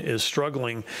someone is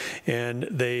struggling and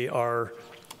they are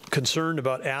concerned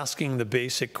about asking the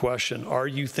basic question, are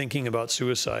you thinking about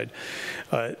suicide?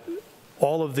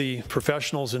 All of the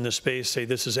professionals in this space say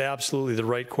this is absolutely the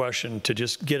right question to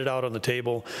just get it out on the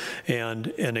table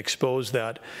and expose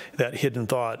that hidden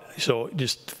thought. So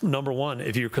just number one,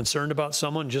 if you're concerned about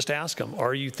someone, just ask them,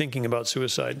 are you thinking about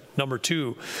suicide? Number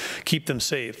 2, keep them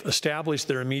safe. Establish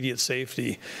their immediate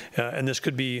safety. And this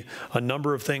could be a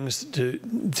number of things to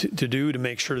do to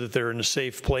make sure that they're in a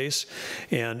safe place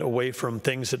and away from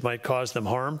things that might cause them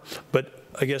harm. But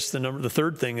I guess the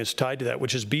third thing is tied to that,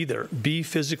 which is be there. Be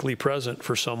physically present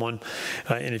for someone.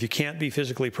 And if you can't be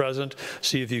physically present,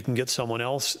 see if you can get someone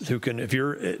else who can, if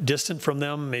you're distant from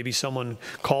them, maybe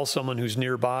call someone who's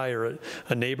nearby or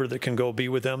a neighbor that can go be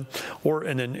with them.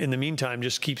 And then in the meantime,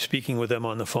 just keep speaking with them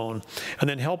on the phone. And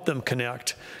then help them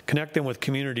connect them with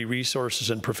community resources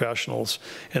and professionals.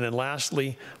 And then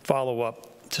lastly, follow up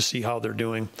to see how they're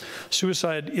doing.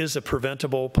 Suicide is a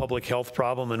preventable public health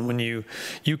problem, and when you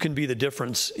can be the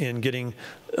difference in getting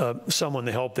someone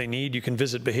the help they need. You can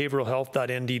visit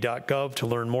behavioralhealth.nd.gov to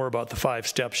learn more about the 5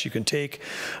 steps you can take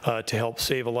to help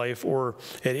save a life, or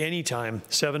at any time,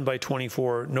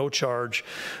 7x24, no charge,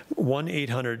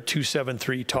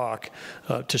 1-800-273-TALK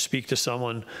to speak to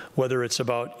someone, whether it's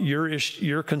about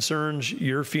your concerns,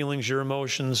 your feelings, your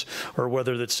emotions, or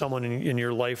whether that's someone in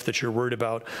your life that you're worried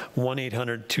about,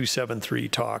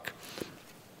 1-800-273-TALK.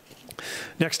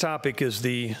 Next topic is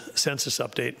the census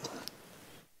update.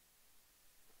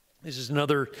 This is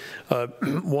another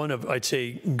one of, I'd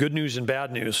say, good news and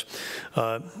bad news.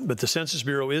 But the Census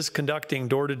Bureau is conducting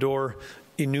door-to-door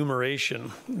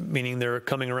enumeration, meaning they're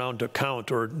coming around to count,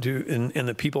 and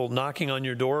the people knocking on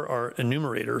your door are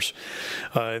enumerators.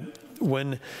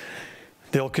 When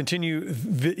they'll continue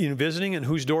visiting, and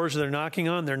whose doors they're knocking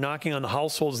on? They're knocking on the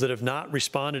households that have not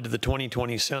responded to the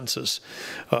 2020 census.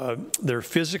 They're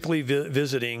physically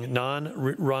visiting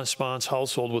non-response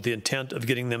household with the intent of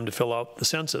getting them to fill out the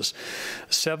census.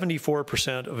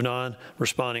 74% of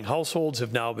non-responding households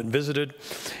have now been visited.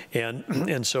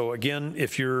 And so again,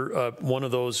 if you're one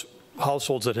of those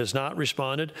households that has not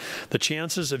responded, the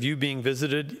chances of you being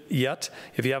visited yet,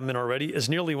 if you haven't been already, is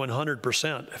nearly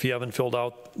 100% if you haven't filled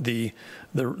out the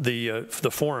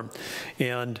form.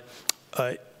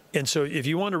 And so if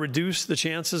you want to reduce the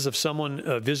chances of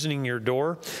someone visiting your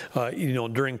door,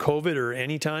 during COVID or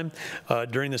any time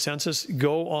during the census,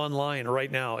 go online right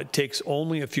now. It takes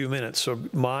only a few minutes. So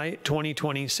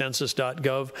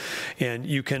my2020census.gov, and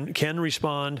you can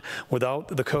respond without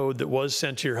the code that was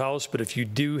sent to your house. But if you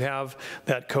do have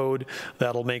that code,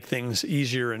 that'll make things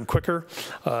easier and quicker.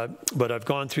 But I've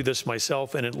gone through this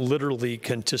myself, and it literally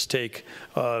can just take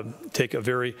a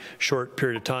very short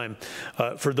period of time.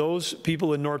 For those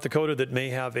people in North Dakota that may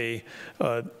have a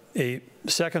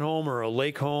second home or a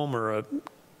lake home or a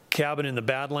cabin in the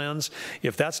Badlands,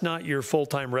 if that's not your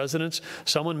full-time residence,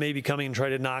 someone may be coming and try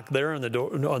to knock there on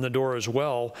the door as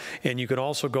well. And you can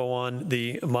also go on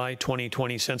the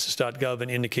my2020census.gov and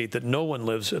indicate that no one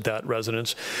lives at that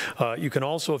residence. You can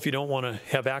also, if you don't want to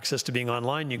have access to being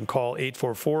online, you can call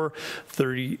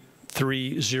 844-30-2020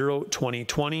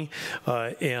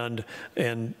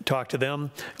 and talk to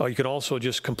them. You can also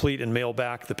just complete and mail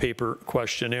back the paper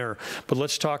questionnaire. But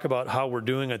let's talk about how we're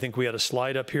doing. I think we had a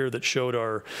slide up here that showed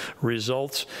our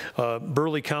results.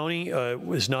 Burleigh County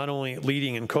is not only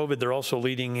leading in COVID, they're also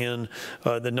leading in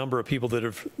the number of people that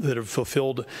have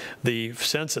fulfilled the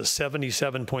census,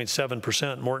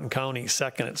 77.7%. Morton County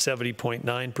second at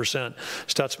 70.9%.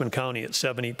 Stutzman County at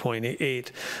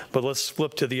 70.8%. But let's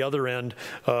flip to the other end.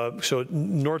 So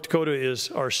North Dakota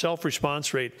our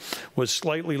self-response rate was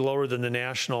slightly lower than the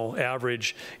national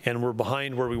average, and we're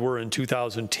behind where we were in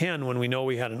 2010 when we know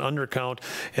we had an undercount.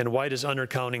 And why does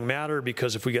undercounting matter?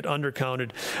 Because if we get undercounted,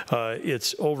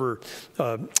 it's over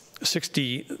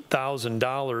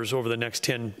 $60,000 over the next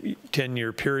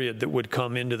 10-year period that would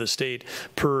come into the state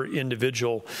per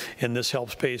individual, and this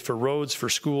helps pay for roads, for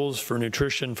schools, for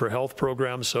nutrition, for health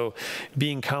programs. So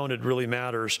being counted really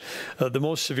matters. The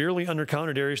most severely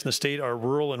undercounted areas in the state are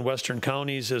rural and western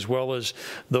counties, as well as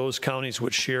those counties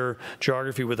which share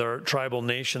geography with our tribal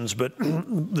nations. But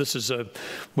this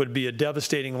would be a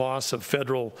devastating loss of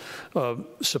federal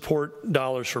support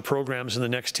dollars for programs in the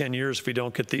next 10 years if we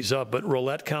don't get these up. But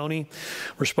Rolette County,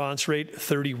 response rate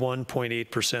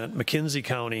 31.8%, McKenzie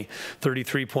County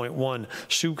 33.1%,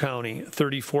 Sioux County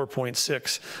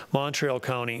 34.6%, Montreal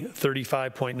County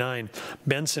 35.9%,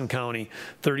 Benson County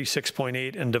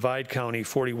 36.8%, and Divide County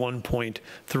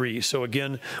 41.3%. So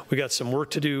again, we got some work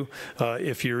to do.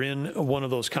 If you're in one of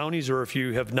those counties, or if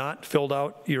you have not filled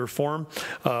out your form,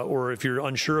 or if you're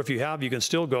unsure if you have, you can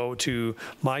still go to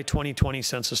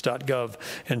my2020census.gov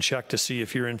and check to see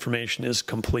if your information is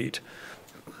complete.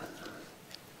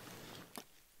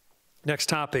 Next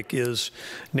topic is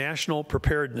National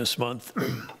Preparedness Month.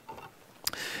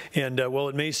 And well,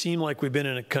 it may seem like we've been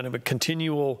in a kind of a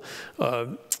continual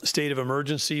state of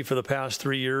emergency for the past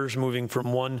 3 years, moving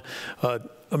from one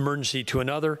emergency to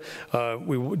another.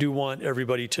 We do want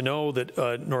everybody to know that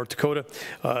North Dakota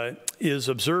is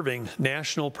observing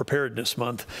National Preparedness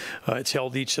Month. It's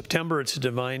held each September. It's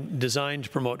designed to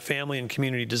promote family and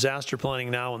community disaster planning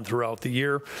now and throughout the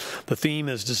year. The theme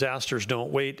is disasters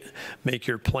don't wait, make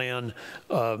your plan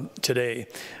today.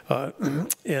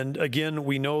 And again,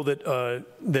 we know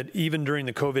that even during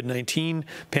the COVID-19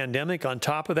 pandemic, on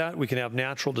top of that, we can have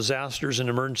natural disasters and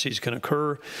emergencies can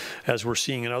occur, as we're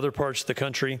seeing in other parts of the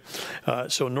country.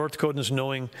 So North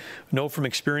Dakotans know from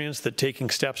experience that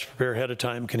taking steps to prepare ahead of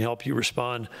time can help you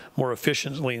respond more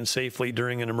efficiently and safely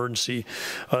during an emergency,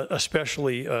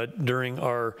 especially during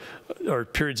our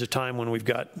periods of time when we've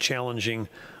got challenging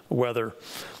weather.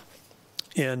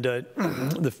 And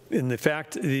the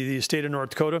fact the state of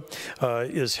North Dakota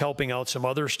is helping out some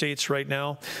other states right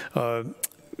now.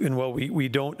 And while we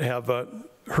don't have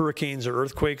hurricanes or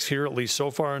earthquakes here, at least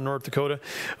so far in North Dakota.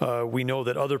 We know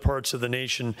that other parts of the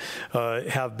nation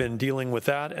have been dealing with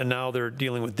that, and now they're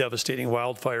dealing with devastating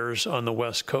wildfires on the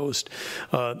West Coast.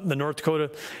 The North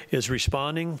Dakota is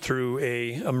responding through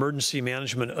a Emergency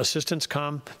Management Assistance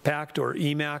Compact, or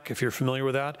EMAC, if you're familiar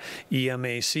with that,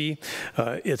 EMAC.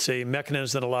 It's a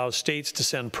mechanism that allows states to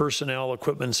send personnel,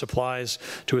 equipment, and supplies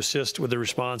to assist with the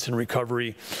response and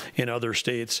recovery in other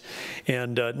states.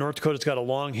 And North Dakota's got a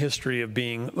long history of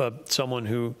being someone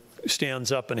who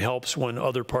stands up and helps when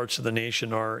other parts of the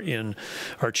nation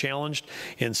are challenged.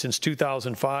 And since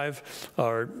 2005,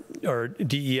 our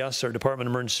DES, our Department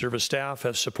of Emergency Service staff,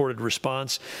 have supported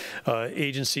response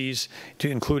agencies,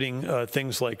 including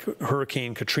things like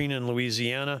Hurricane Katrina in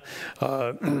Louisiana,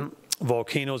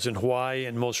 volcanoes in Hawaii,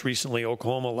 and most recently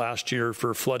Oklahoma last year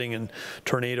for flooding and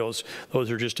tornadoes. Those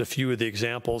are just a few of the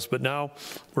examples. But now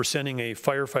we're sending a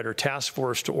firefighter task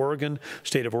force to Oregon.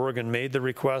 State of Oregon made the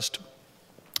request.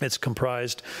 It's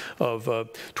comprised of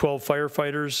 12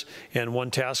 firefighters and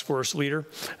 1 task force leader.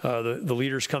 The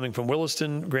leaders coming from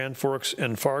Williston, Grand Forks,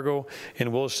 and Fargo.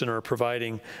 In Williston are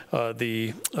providing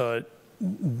the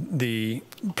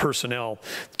personnel.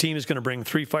 The team is going to bring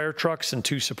 3 fire trucks and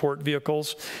 2 support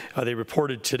vehicles. They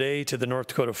reported today to the North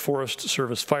Dakota Forest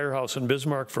Service Firehouse in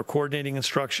Bismarck for coordinating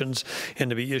instructions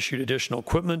and to be issued additional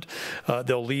equipment.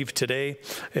 They'll leave today.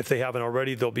 If they haven't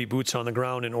already, they'll be boots on the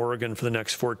ground in Oregon for the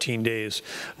next 14 days.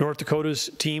 North Dakota's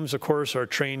teams, of course, are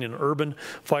trained in urban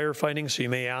firefighting, so you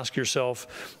may ask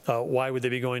yourself, why would they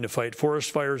be going to fight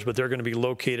forest fires? But they're going to be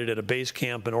located at a base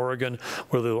camp in Oregon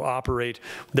where they'll operate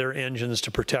their engines to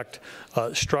protect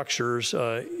structures,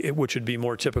 which would be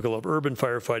more typical of urban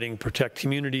firefighting, protect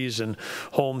communities and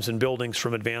homes and buildings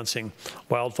from advancing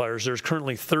wildfires. There's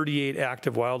currently 38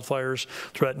 active wildfires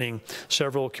threatening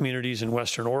several communities in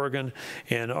western Oregon,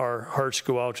 and our hearts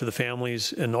go out to the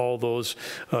families and all those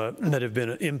that have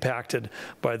been impacted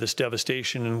by this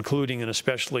devastation, including and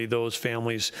especially those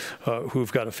families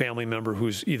who've got a family member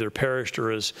who's either perished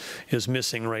or is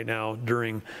missing right now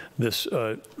during this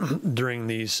during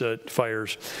these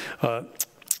fires.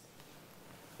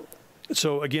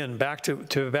 So again, back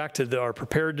to our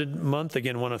Preparedness Month.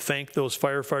 Again, want to thank those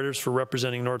firefighters for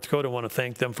representing North Dakota. Want to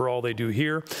thank them for all they do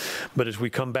here. But as we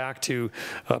come back to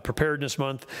Preparedness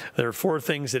Month, there are 4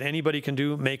 things that anybody can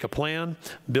do: make a plan,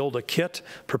 build a kit,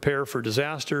 prepare for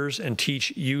disasters, and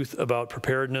teach youth about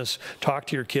preparedness. Talk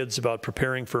to your kids about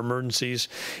preparing for emergencies,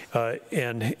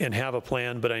 and have a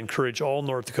plan. But I encourage all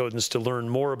North Dakotans to learn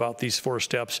more about these 4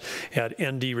 steps at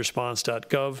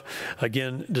ndresponse.gov.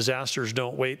 Again, disasters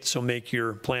don't wait, so make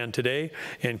your plan today,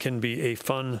 and can be a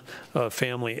fun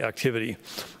family activity.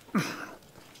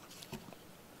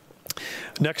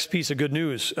 Next piece of good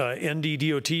news,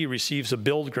 NDDOT receives a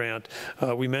build grant.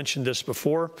 We mentioned this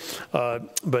before,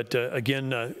 but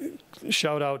again,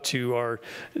 shout out to our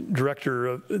Director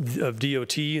of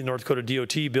DOT, North Dakota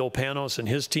DOT, Bill Panos, and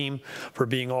his team for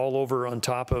being all over on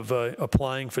top of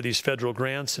applying for these federal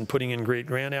grants and putting in great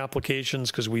grant applications,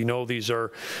 because we know these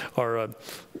aren't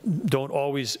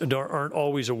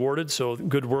always awarded. So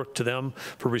good work to them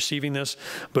for receiving this.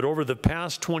 But over the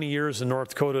past 20 years in North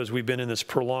Dakota, as we've been in this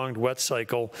prolonged wet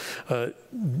cycle,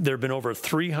 there have been over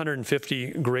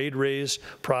 350 grade raise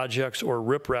projects or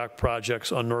riprap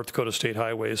projects on North Dakota state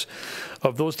highways.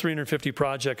 Of those 350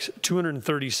 projects,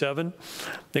 237,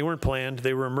 they weren't planned,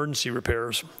 they were emergency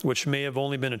repairs, which may have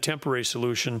only been a temporary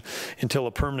solution until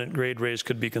a permanent grade raise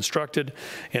could be constructed.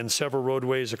 And several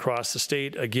roadways across the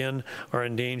state, again, are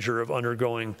in danger of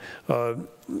going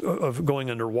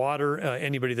underwater.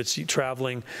 Anybody that's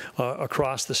traveling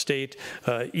across the state,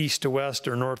 east to west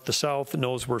or north to south,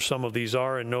 knows where some of these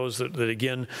are, and knows that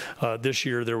again, this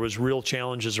year there was real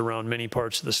challenges around many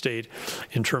parts of the state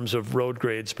in terms of road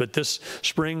grades. But this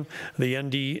spring, the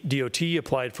NDDOT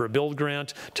applied for a build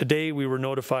grant. Today, we were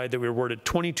notified that we were awarded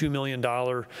 $22 million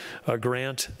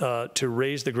grant to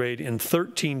raise the grade in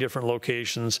 13 different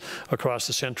locations across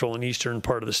the central and eastern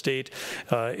part of the state.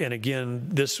 And again,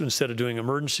 this, instead of doing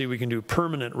emergency, we can do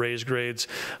permanent raised grades,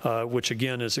 which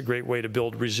again is a great way to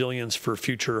build resilience for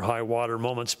future high water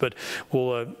moments. But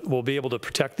we'll be able to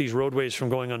protect these roadways from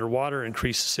going underwater,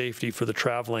 increase the safety for the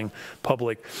traveling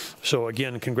public. So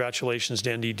again, congratulations to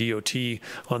NDDOT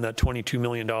on that $22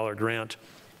 million grant.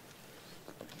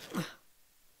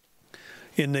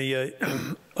 In the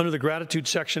under the gratitude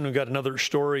section, we've got another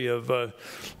story of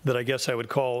that I guess I would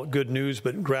call good news,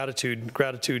 but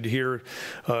gratitude here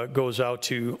goes out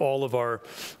to all of our,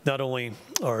 not only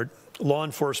our law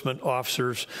enforcement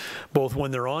officers, both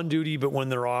when they're on duty, but when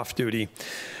they're off duty.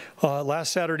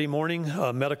 Last Saturday morning,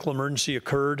 a medical emergency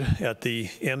occurred at the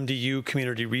MDU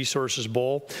Community Resources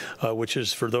Bowl, which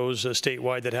is, for those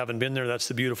statewide that haven't been there, that's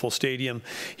the beautiful stadium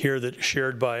here that's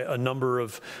shared by a number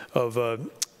of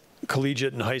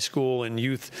collegiate and high school and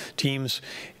youth teams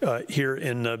here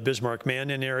in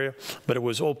Bismarck-Mandan area, but it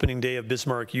was opening day of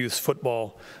Bismarck Youth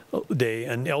Football Day.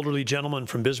 An elderly gentleman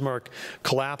from Bismarck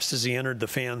collapsed as he entered the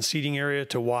fan seating area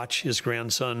to watch his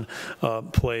grandson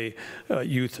play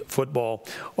youth football.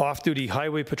 Off-duty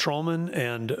highway patrolman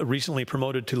and recently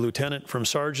promoted to lieutenant from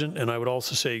sergeant, and I would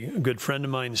also say a good friend of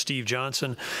mine, Steve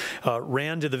Johnson,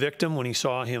 ran to the victim when he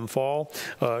saw him fall,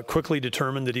 quickly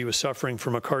determined that he was suffering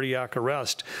from a cardiac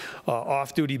arrest.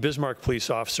 Off-duty Bismarck police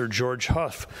officer George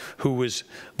Huff, who was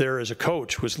there as a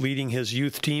coach, was leading his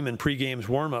youth team in pre-game's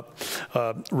warm-up,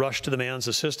 rushed to the man's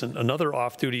assistant. Another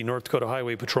off-duty North Dakota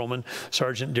Highway patrolman,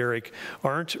 Sergeant Derek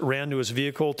Arndt, ran to his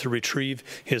vehicle to retrieve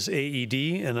his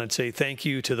AED, and I'd say thank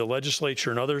you to the legislature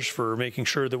and others for making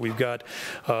sure that we've got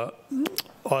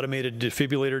automated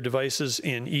defibrillator devices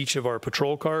in each of our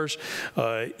patrol cars.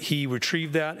 He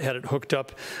retrieved that, had it hooked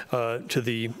up to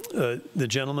the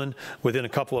gentleman within a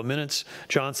couple of minutes.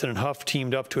 Johnson and Huff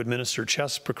teamed up to administer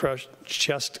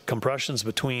chest compressions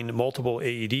between multiple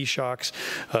AED shocks.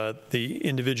 The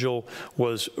individual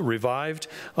was revived.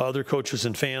 Other coaches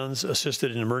and fans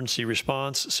assisted in emergency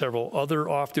response. Several other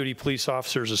off-duty police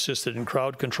officers assisted in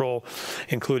crowd control,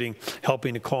 including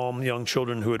helping to calm young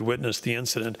children who had witnessed the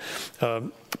incident.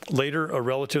 Later, a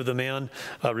relative of the man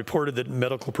reported that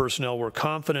medical personnel were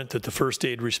confident that the first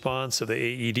aid response of the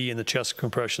AED and the chest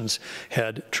compressions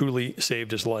had truly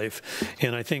saved his life.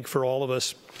 And I think for all of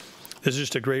us, this is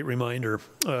just a great reminder,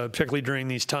 particularly during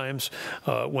these times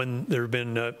when there have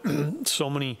been so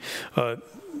many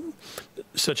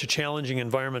such a challenging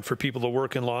environment for people to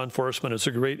work in law enforcement. It's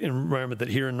a great environment that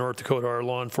here in North Dakota, our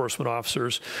law enforcement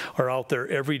officers are out there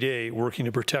every day working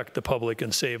to protect the public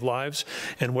and save lives.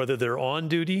 And whether they're on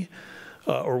duty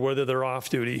or whether they're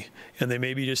off duty, and they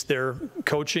may be just there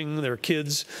coaching their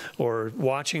kids or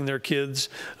watching their kids,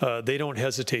 they don't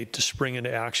hesitate to spring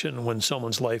into action when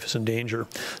someone's life is in danger.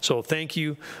 So thank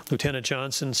you, Lieutenant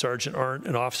Johnson, Sergeant Arndt,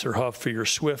 and Officer Huff, for your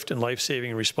swift and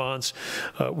life-saving response.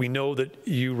 We know that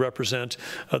you represent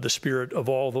the spirit of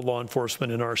all the law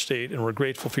enforcement in our state, and we're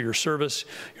grateful for your service,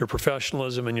 your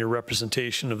professionalism, and your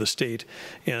representation of the state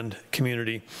and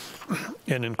community.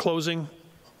 And in closing,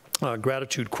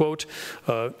 gratitude quote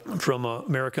from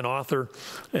American author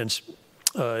and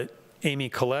Amy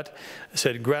Collette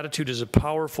said, "Gratitude is a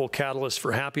powerful catalyst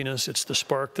for happiness. It's the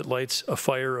spark that lights a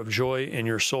fire of joy in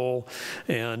your soul."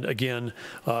 And again,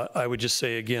 I would just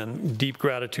say again, deep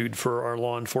gratitude for our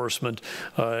law enforcement,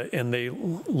 and they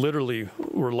literally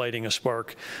were lighting a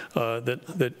spark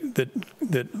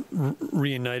that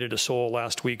reunited a soul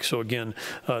last week. So again,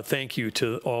 thank you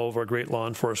to all of our great law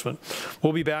enforcement.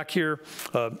 We'll be back here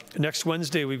next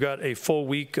Wednesday. We've got a full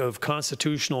week of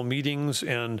constitutional meetings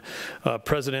and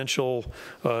presidential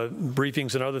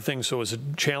briefings and other things, so it's a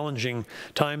challenging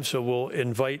time, so we'll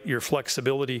invite your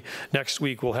flexibility. Next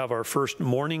week we'll have our first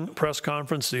morning press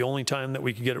conference, the only time that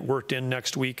we can get it worked in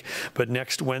next week, but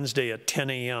next Wednesday at 10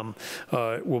 a.m.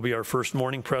 Will be our first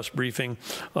morning press briefing,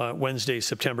 Wednesday,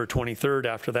 September 23rd.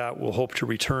 After that, we'll hope to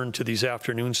return to these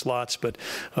afternoon slots, but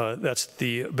that's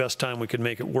the best time we could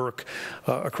make it work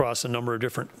across a number of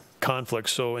different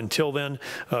conflicts. So until then,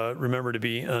 remember to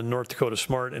be North Dakota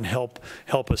smart and help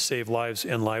us save lives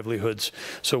and livelihoods.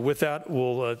 So with that,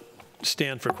 we'll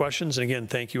stand for questions. And again,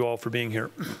 thank you all for being here.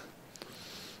 I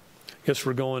guess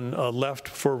we're going left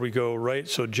before we go right.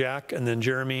 So Jack, and then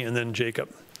Jeremy, and then Jacob.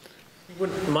 If you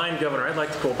wouldn't mind, Governor, I'd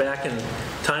like to go back in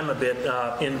time a bit.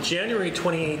 In January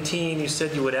 2018, you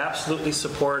said you would absolutely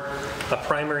support a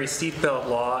primary seatbelt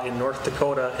law in North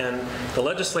Dakota, and the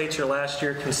legislature last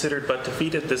year considered but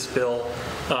defeated this bill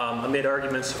amid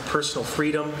arguments of personal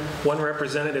freedom. One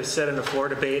representative said in a floor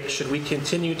debate, "Should we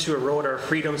continue to erode our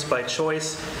freedoms by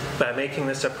choice by making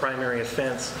this a primary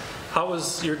offense?" How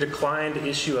is your decline to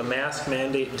issue a mask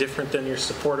mandate different than your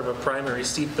support of a primary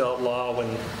seatbelt law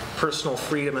when personal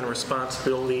freedom and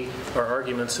responsibility are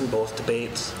arguments in both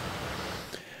debates?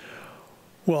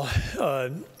 Well,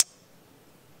 I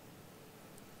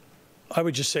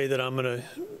would just say that I'm going to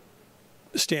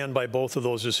stand by both of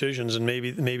those decisions, and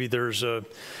maybe there's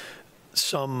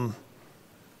some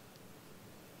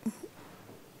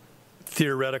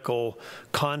theoretical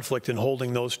conflict in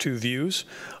holding those two views,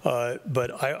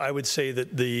 but I would say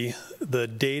that the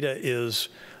data is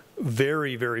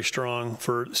very, very strong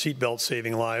for seatbelt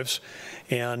saving lives.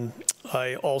 And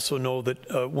I also know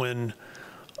that when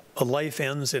a life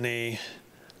ends in a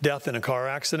death in a car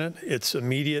accident, it's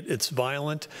immediate, it's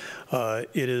violent,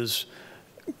 it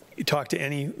you talk to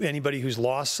anybody who's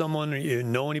lost someone, or you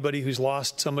know anybody who's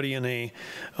lost somebody in a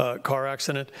car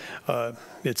accident,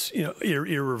 it's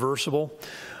irreversible.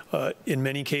 In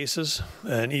many cases,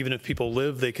 and even if people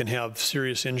live, they can have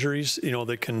serious injuries,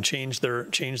 that can change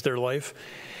their life.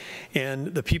 And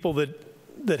the people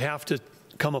that have to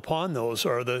come upon those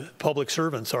are the public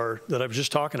servants that I was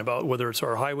just talking about, whether it's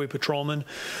our highway patrolmen.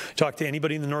 Talk to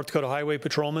anybody in the North Dakota highway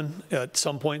patrolmen, at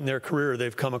some point in their career,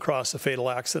 they've come across a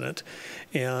fatal accident.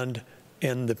 And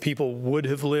the people would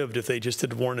have lived if they just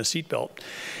had worn a seatbelt.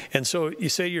 And so you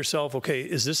say to yourself, okay,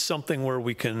 is this something where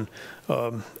we can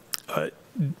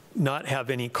not have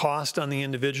any cost on the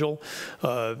individual?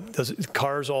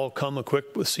 Cars all come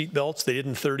equipped with seat belts. They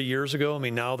didn't 30 years ago. I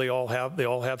mean, now they all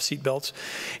have seat belts.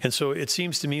 And so it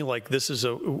seems to me like this is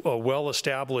a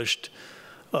well-established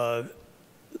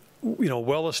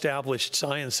well-established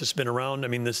science that's been around. I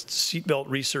mean, this seatbelt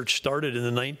research started in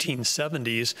the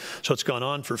 1970s, so it's gone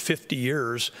on for 50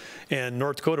 years. And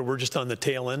North Dakota, we're just on the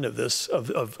tail end of this,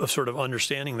 of sort of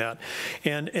understanding that.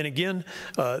 And again,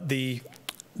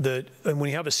 when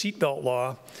you have a seatbelt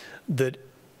law that,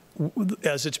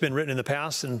 as it's been written in the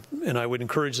past, and I would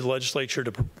encourage the legislature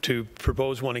to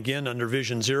propose one again under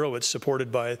Vision Zero. It's supported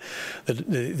by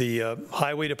the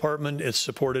Highway Department. It's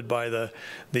supported by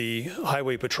the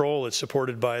Highway Patrol. It's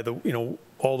supported by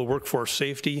all the workforce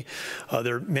safety.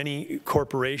 There are many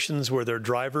corporations where their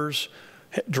drivers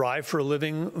drive for a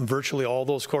living. Virtually all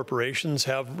those corporations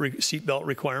have seatbelt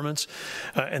requirements,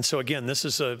 and so again, this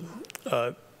is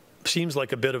seems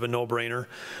like a bit of a no-brainer,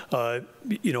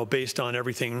 based on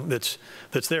everything that's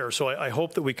there. So I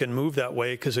hope that we can move that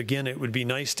way, because again, it would be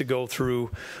nice to go through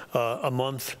a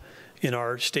month in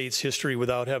our state's history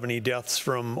without having any deaths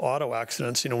from auto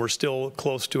accidents. We're still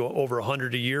close to over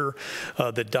 100 a year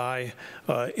that die,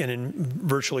 and in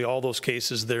virtually all those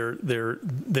cases,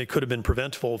 they could have been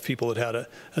preventable if people had had a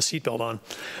seatbelt on.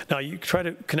 Now, you try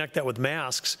to connect that with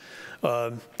masks.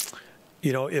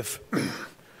 If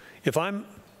I'm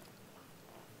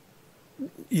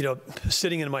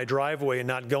sitting in my driveway and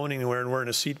not going anywhere and wearing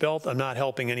a seatbelt, I'm not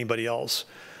helping anybody else.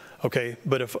 Okay,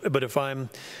 but if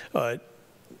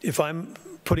I'm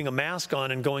putting a mask on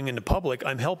and going into public,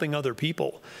 I'm helping other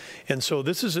people. And so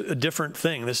this is a different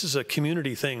thing. This is a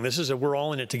community thing. This is we're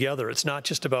all in it together. It's not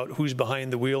just about who's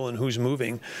behind the wheel and who's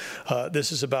moving.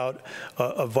 This is about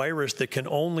a virus that can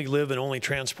only live and only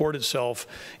transport itself,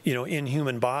 in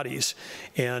human bodies.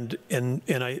 And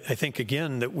I think,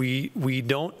 again, that we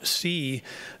don't see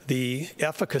the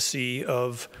efficacy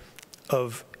of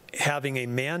having a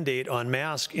mandate on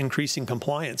masks increasing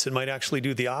compliance. It might actually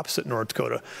do the opposite in North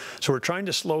Dakota. So we're trying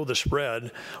to slow the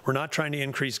spread. We're not trying to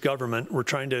increase government. We're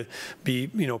trying to be,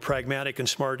 pragmatic and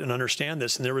smart and understand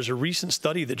this. And there was a recent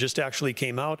study that just actually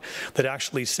came out that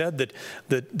actually said that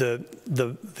the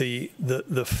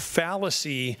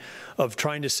fallacy of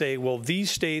trying to say, well,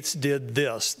 these states did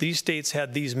this, these states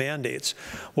had these mandates.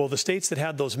 Well, the states that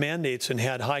had those mandates and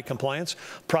had high compliance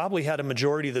probably had a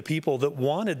majority of the people that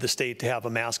wanted the state to have a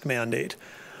mask mandate.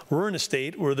 We're in a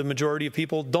state where the majority of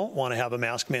people don't want to have a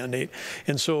mask mandate,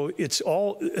 and so it's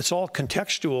all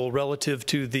contextual relative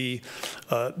to the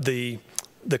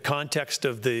context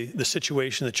of the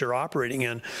situation that you're operating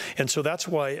in. And so that's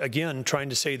why, again, trying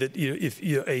to say that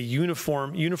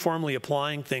uniformly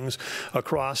applying things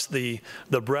across the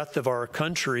breadth of our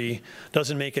country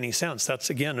doesn't make any sense. That's,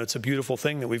 again, it's a beautiful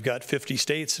thing that we've got 50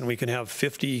 states and we can have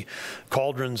 50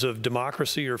 cauldrons of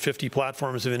democracy or 50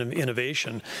 platforms of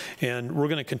innovation. And we're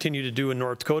going to continue to do in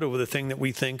North Dakota with the thing that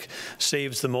we think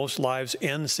saves the most lives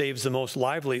and saves the most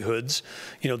livelihoods.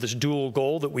 This dual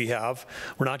goal that we have.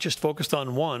 We're not just focused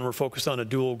on one, we're focused on a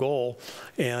dual goal,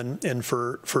 and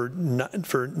for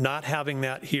not having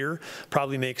that here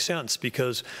probably makes sense,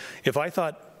 because if I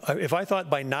thought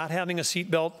by not having a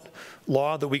seatbelt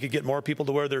law that we could get more people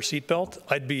to wear their seatbelt,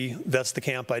 that's the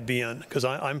camp I'd be in, because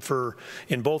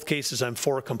in both cases I'm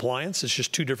for compliance. It's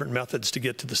just two different methods to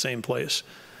get to the same place.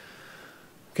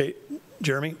 Okay,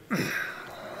 Jeremy.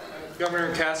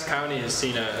 Governor, Cass County has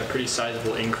seen a pretty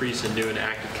sizable increase in new and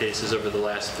active cases over the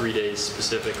last 3 days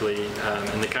specifically,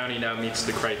 and the county now meets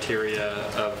the criteria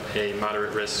of a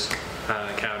moderate risk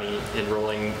county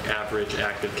enrolling average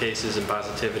active cases and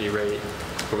positivity rate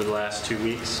over the last 2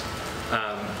 weeks.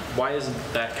 Why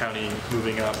isn't that county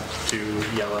moving up to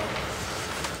yellow?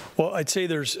 Well, I'd say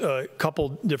there's a couple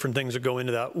different things that go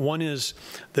into that. One is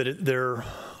that they're,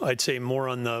 I'd say, more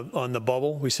on the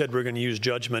bubble. We said we're going to use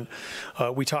judgment.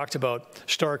 We talked about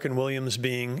Stark and Williams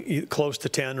being close to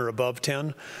 10 or above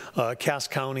 10. Cass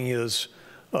County is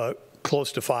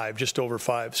close to 5, just over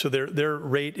 5. So their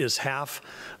rate is half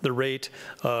the rate.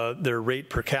 Their rate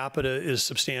per capita is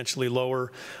substantially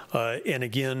lower. And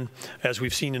again, as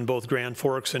we've seen in both Grand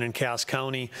Forks and in Cass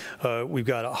County, we've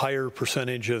got a higher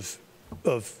percentage of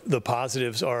the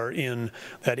positives are in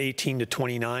that 18 to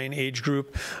 29 age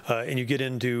group, and you get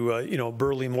into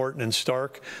Burley, Morton, and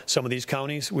Stark, some of these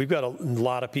counties, we've got a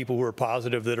lot of people who are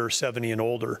positive that are 70 and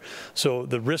older. So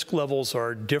the risk levels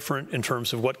are different in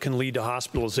terms of what can lead to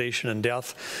hospitalization and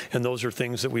death, and those are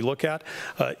things that we look at.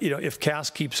 If Cass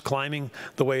keeps climbing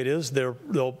the way it is,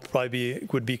 they'll probably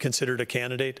would be considered a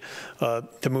candidate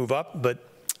to move up, but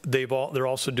they're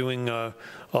also doing a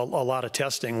lot of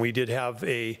testing. We did have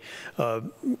a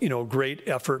great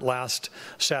effort last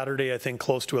Saturday. I think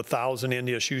close to 1,000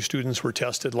 NDSU students were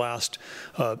tested last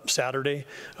Saturday,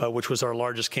 which was our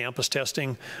largest campus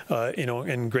testing.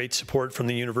 And great support from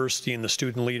the university and the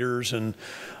student leaders and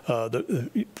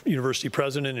the university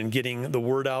president, and getting the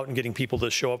word out and getting people to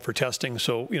show up for testing.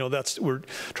 So we're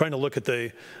trying to look at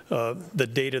the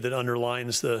data that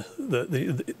underlines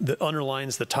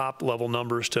underlines the top level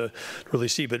numbers to really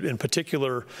see, but in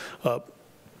particular,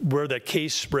 where the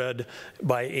case spread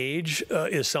by age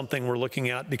is something we're looking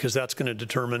at, because that's going to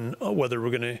determine whether we're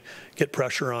going to get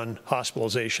pressure on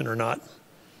hospitalization or not.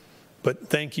 But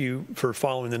thank you for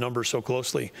following the numbers so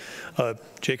closely.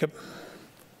 Jacob?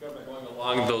 Going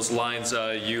along those lines,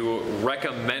 you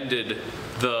recommended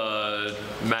the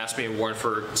mask being worn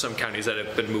for some counties that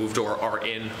have been moved or are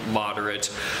in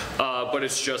moderate, but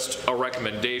it's just a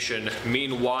recommendation.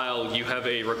 Meanwhile, you have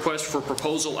a request for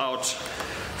proposal out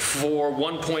for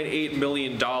 $1.8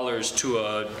 million to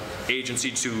an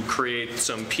agency to create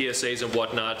some PSAs and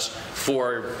whatnot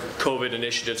for COVID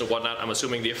initiatives and whatnot. I'm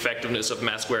assuming the effectiveness of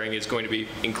mask wearing is going to be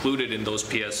included in those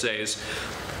PSAs.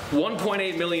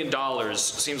 $1.8 million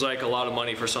seems like a lot of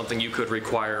money for something you could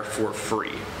require for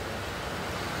free.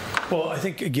 Well, I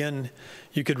think, again,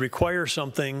 you could require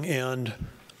something and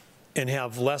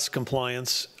have less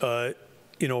compliance,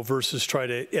 versus try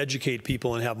to educate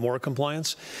people and have more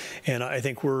compliance. And I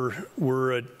think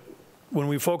when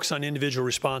we focus on individual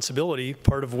responsibility,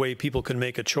 part of the way people can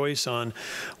make a choice on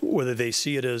whether they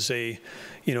see it as a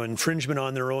infringement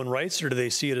on their own rights, or do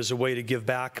they see it as a way to give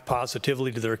back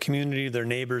positively to their community, their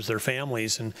neighbors, their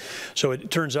families. And so it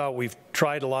turns out we've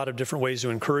tried a lot of different ways of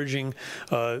encouraging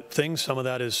things. Some of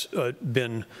that has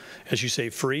been, as you say,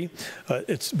 free.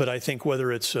 But I think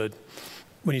whether it's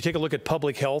when you take a look at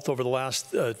public health over the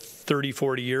last 30,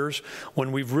 40 years,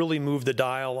 when we've really moved the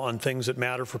dial on things that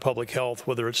matter for public health,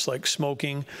 whether it's like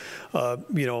smoking,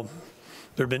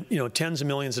 there have been, tens of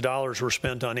millions of dollars were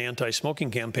spent on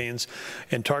anti-smoking campaigns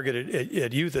and targeted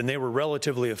at youth, and they were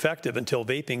relatively effective until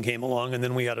vaping came along, and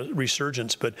then we had a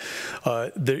resurgence. But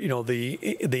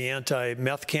the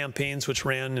anti-meth campaigns, which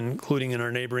ran, including in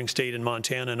our neighboring state in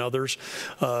Montana and others,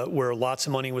 where lots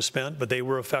of money was spent, but they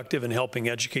were effective in helping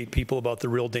educate people about the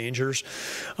real dangers.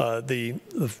 The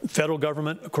federal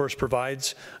government, of course,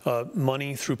 provides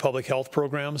money through public health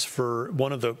programs for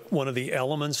one of the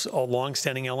elements,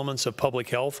 longstanding elements of public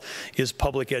health is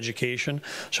public education.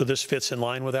 So this fits in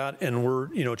line with that, and we're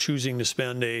choosing to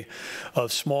spend a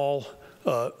small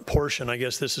portion. I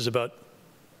guess this is about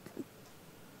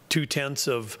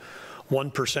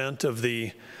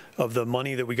 0.2% of the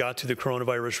money that we got to the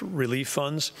coronavirus relief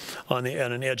funds on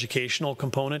an educational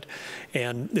component.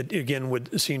 And it, again,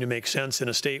 would seem to make sense in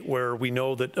a state where we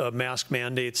know that mask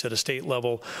mandates at a state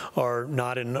level are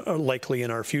not likely in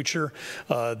our future,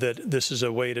 that this is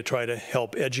a way to try to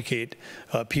help educate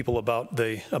people about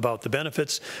the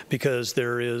benefits, because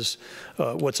there is,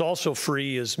 what's also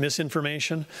free is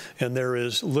misinformation, and there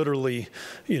is literally,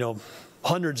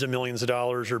 hundreds of millions of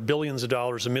dollars or billions of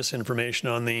dollars of misinformation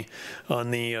on the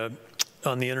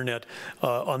internet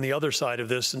on the other side of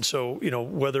this. And so,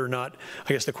 whether or not, I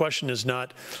guess the question is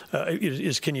not,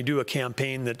 can you do a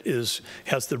campaign that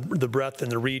has the breadth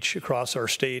and the reach across our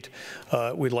state?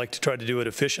 We'd like to try to do it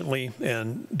efficiently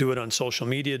and do it on social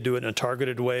media, do it in a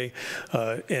targeted way,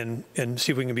 and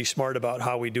see if we can be smart about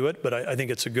how we do it. But I think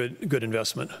it's a good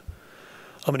investment.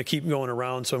 I'm going to keep going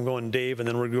around, so I'm going Dave, and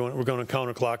then we're going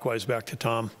counterclockwise back to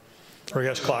Tom, or I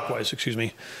guess clockwise, excuse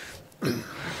me.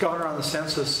 Governor, on the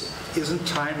census, isn't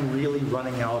time really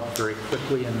running out very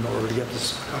quickly in order to get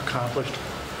this accomplished?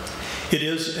 It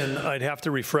is, and I'd have to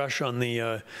refresh on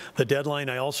the deadline.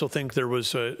 I also think there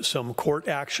was some court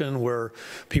action where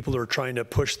people are trying to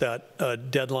push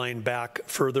that deadline back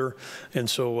further, and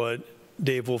so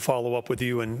Dave will follow up with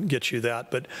you and get you that.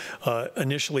 But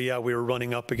initially, yeah, we were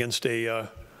running up against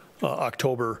a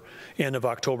end of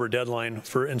October deadline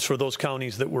for those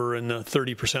counties that were in the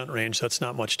 30% range. That's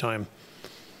not much time.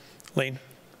 Lane?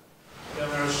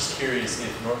 Governor, I was just curious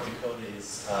if North Dakota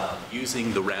is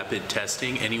using the rapid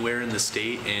testing anywhere in the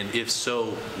state, and if so,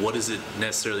 what is it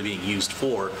necessarily being used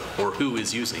for, or who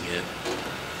is using it?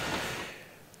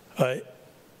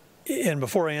 And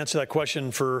before I answer that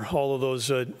question, for all of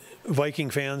those Viking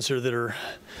fans that are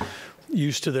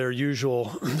used to their usual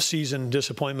season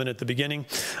disappointment at the beginning,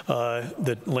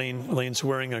 that Lane's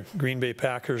wearing a Green Bay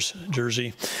Packers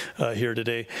jersey here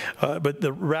today. But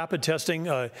the rapid testing,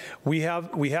 we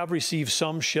have received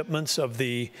some shipments of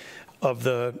the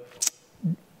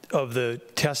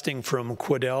testing from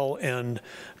Quidel and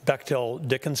Bechtel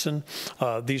Dickinson.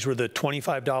 These were the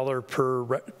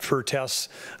 $25 per test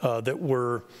that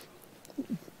were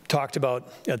talked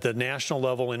about at the national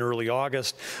level in early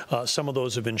August. Some of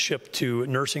those have been shipped to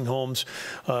nursing homes.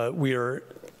 We are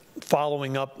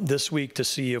following up this week to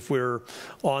see if we're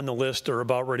on the list or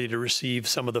about ready to receive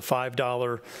some of the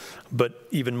 $5, but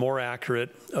even more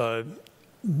accurate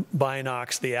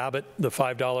Bionox, the Abbott, the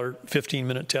 $5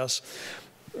 15-minute tests.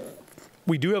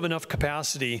 We do have enough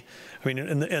capacity. I mean,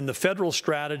 and the federal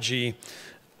strategy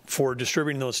for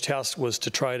distributing those tests was to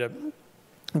try to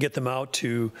get them out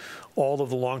to all of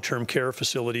the long-term care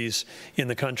facilities in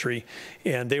the country,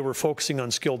 and they were focusing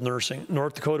on skilled nursing.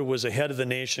 North Dakota was ahead of the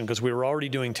nation because we were already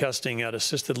doing testing at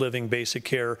assisted living, basic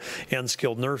care, and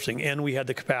skilled nursing, and we had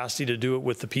the capacity to do it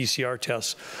with the PCR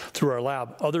tests through our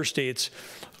lab. Other states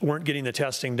weren't getting the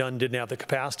testing done, didn't have the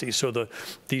capacity, so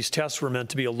these tests were meant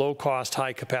to be a low-cost,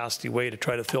 high-capacity way to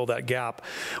try to fill that gap.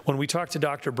 When we talked to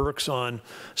Dr. Birx on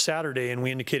Saturday and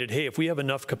we indicated, hey, if we have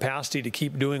enough capacity to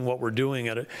keep doing what we're doing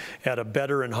at a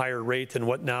better and higher rate than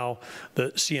what now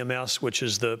the CMS, which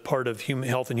is the part of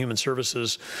Health and Human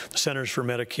Services, the Centers for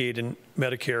Medicaid and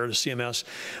Medicare, the CMS,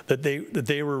 that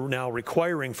they were now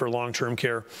requiring for long-term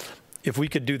care. If we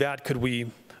could do that, could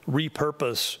we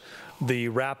repurpose the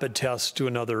rapid test to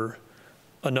another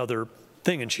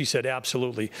thing? And she said,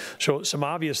 absolutely. So some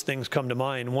obvious things come to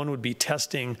mind. One would be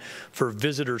testing for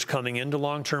visitors coming into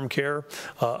long-term care.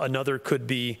 Another could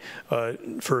be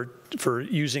for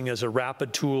using as a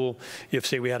rapid tool if,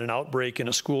 say, we had an outbreak in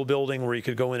a school building where you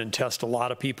could go in and test a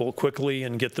lot of people quickly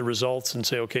and get the results and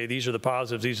say, okay, these are the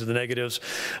positives, these are the negatives,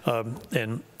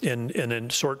 and then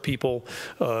sort people,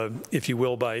 if you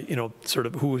will, by, sort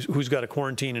of who's got a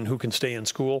quarantine and who can stay in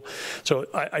school. So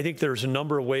I think there's a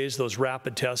number of ways those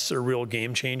rapid tests are real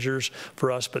game changers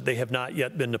for us, but they have not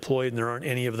yet been deployed, and there aren't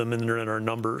any of them in our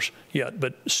numbers yet,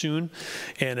 but soon.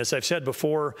 And as I've said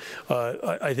before,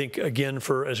 I think, again,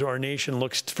 as our nation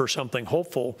looks for something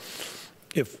hopeful,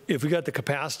 if we got the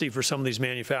capacity for some of these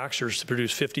manufacturers to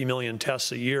produce 50 million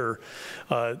tests a year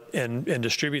and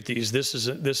distribute these, this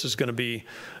is going to be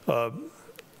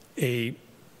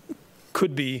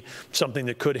could be something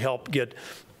that could help get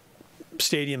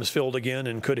stadiums filled again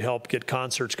and could help get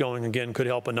concerts going again, could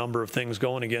help a number of things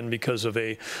going again because of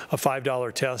a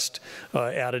 $5 test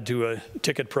added to a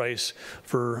ticket price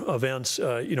for events,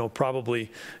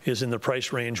 probably is in the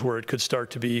price range where it could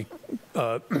start to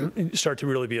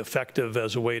really be effective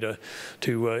as a way to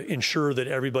ensure that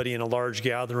everybody in a large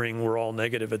gathering were all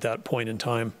negative at that point in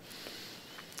time.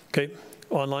 Okay,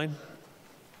 online.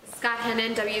 Scott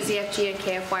Hennon, WZFG and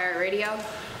KFYR Radio.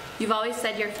 You've always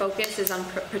said your focus is on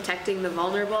protecting the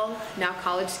vulnerable. Now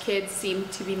college kids seem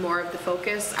to be more of the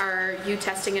focus. Are you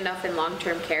testing enough in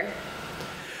long-term care?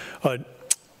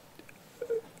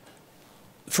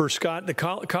 For Scott, the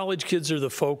college kids are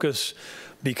the focus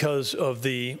because of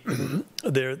they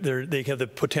have the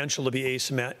potential to be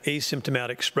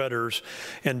asymptomatic spreaders,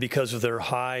 and because of their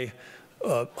high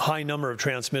number of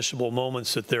transmissible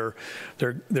moments that they're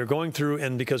going through,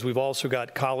 and because we've also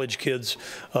got college kids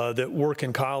that work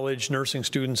in college, nursing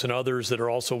students and others that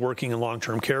are also working in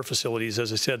long-term care facilities,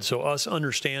 as I said. So us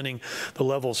understanding the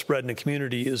level of spread in the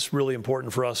community is really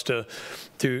important for us to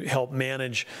help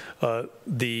manage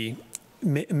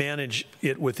manage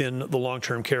it within the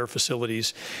long-term care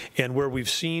facilities. And where we've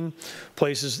seen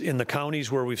places in the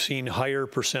counties where we've seen higher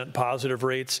 % positive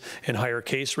rates and higher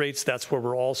case rates, that's where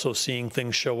we're also seeing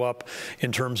things show up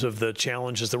in terms of the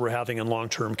challenges that we're having in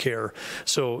long-term care.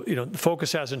 So, the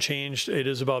focus hasn't changed. It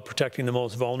is about protecting the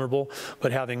most vulnerable,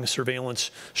 but having surveillance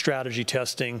strategy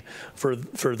testing for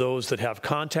those that have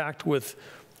contact with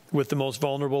the most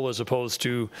vulnerable, as opposed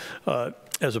to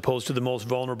the most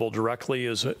vulnerable directly,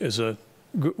 is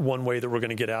one way that we're going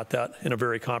to get at that in a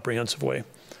very comprehensive way.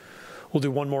 We'll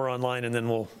do one more online and then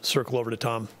we'll circle over to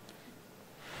Tom.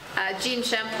 Jean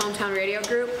Shemp, Hometown Radio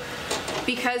Group.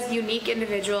 Because unique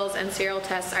individuals and serial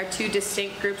tests are two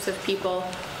distinct groups of people,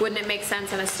 wouldn't it make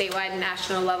sense on a statewide and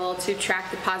national level to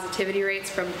track the positivity rates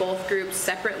from both groups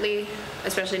separately,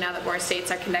 especially now that more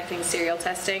states are conducting serial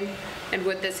testing? And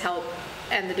would this help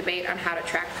and the debate on how to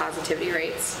track positivity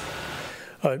rates?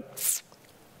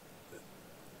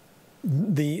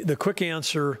 The quick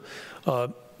answer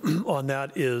on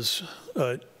that is,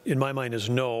 in my mind, is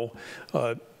no.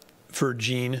 For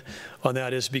Gene on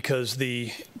that is because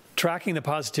tracking the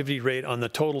positivity rate on the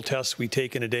total tests we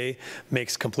take in a day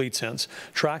makes complete sense.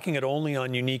 Tracking it only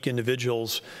on unique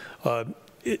individuals,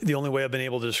 the only way I've been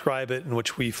able to describe it, in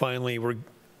which we finally were,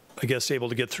 I guess, able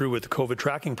to get through with the COVID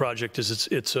tracking project, is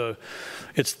it's the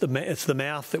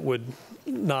math that would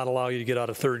not allow you to get out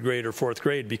of 3rd grade or 4th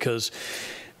grade, because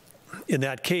in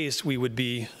that case we would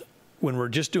be, when we're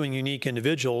just doing unique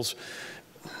individuals,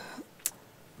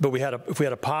 but if we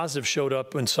had a positive showed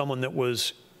up when someone that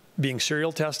was being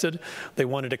serial tested, they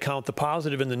wanted to count the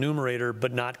positive in the numerator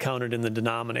but not count it in the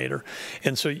denominator.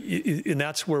 And so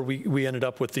that's where we ended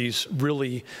up with these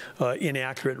really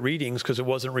inaccurate readings, because it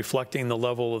wasn't reflecting the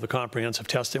level of the comprehensive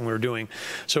testing we were doing.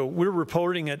 So we're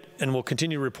reporting it, and we'll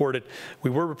continue to report it. We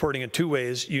were reporting it 2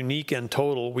 ways, unique and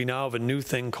total. We now have a new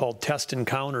thing called test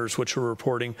encounters, which we're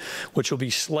reporting, which will be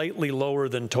slightly lower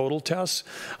than total tests,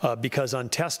 because on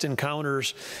test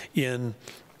encounters in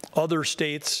other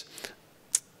states,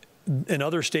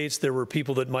 there were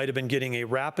people that might have been getting a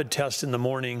rapid test in the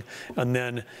morning, and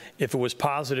then if it was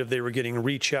positive, they were getting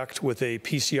rechecked with a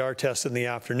PCR test in the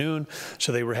afternoon.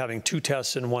 So they were having 2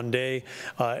 tests in one day.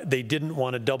 They didn't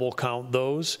want to double count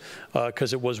those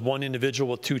because it was one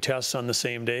individual with 2 tests on the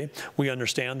same day. We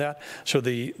understand that. So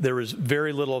there is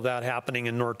very little of that happening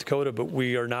in North Dakota, but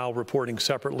we are now reporting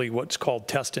separately what's called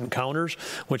test encounters,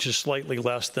 which is slightly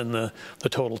less than the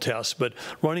total tests. But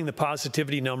running the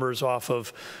positivity numbers off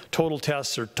of total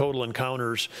tests or total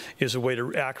encounters is a way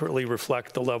to accurately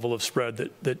reflect the level of spread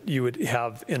that you would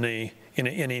have in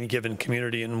any given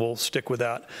community, and we'll stick with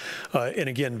that. And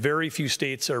again, very few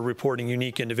states are reporting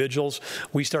unique individuals.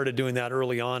 We started doing that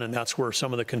early on, and that's where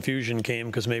some of the confusion came,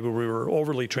 because maybe we were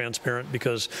overly transparent,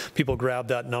 because people grabbed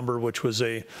that number, which was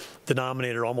a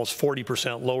denominator almost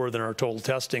 40% lower than our total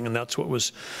testing, and that's what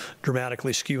was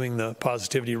dramatically skewing the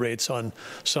positivity rates on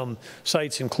some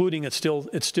sites, including it's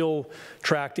still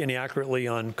tracked inaccurately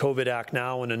on COVID Act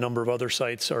Now, and a number of other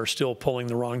sites are still pulling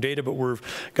the wrong data, but we've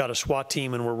got a SWAT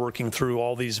team, and we're working through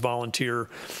all these volunteer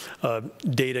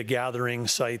data gathering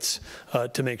sites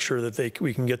to make sure that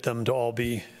we can get them to all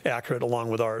be accurate along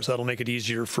with ours. That'll make it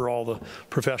easier for all the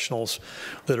professionals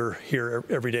that are here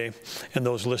every day and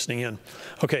those listening in.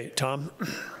 Okay, Tom?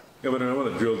 Yeah, but I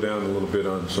want to drill down a little bit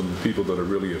on some people that are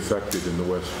really affected in the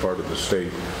west part of the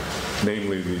state,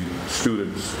 namely the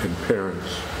students and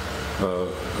parents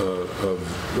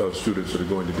of students that are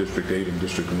going to District 8 and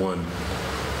District 1.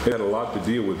 They had a lot to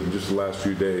deal with in just the last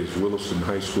few days. Williston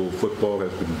High School football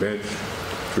has been benched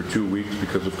for 2 weeks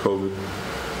because of COVID.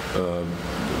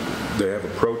 They have a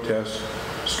protest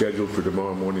scheduled for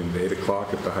tomorrow morning at 8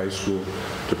 o'clock at the high school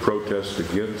to protest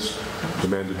against the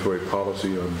mandatory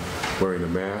policy on wearing a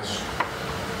mask.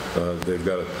 They've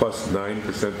got a plus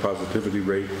 9% positivity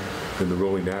rate in the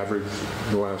rolling average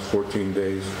in the last 14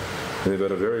 days. And they've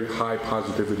got a very high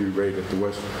positivity rate at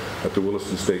the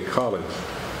Williston State College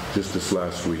just this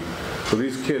last week. So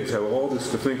these kids have all this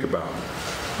to think about,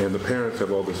 and the parents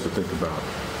have all this to think about.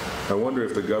 I wonder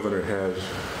if the governor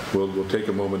will take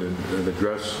a moment and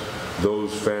address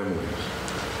those families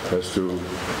as to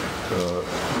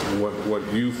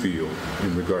what you feel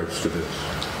in regards to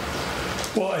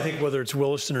this. Well, I think whether it's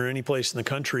Williston or any place in the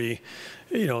country,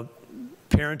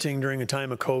 parenting during a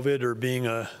time of COVID or being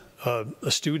a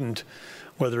student,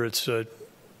 whether it's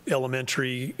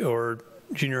elementary or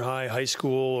junior high, high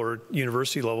school, or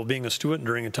university level, being a student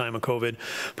during a time of COVID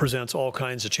presents all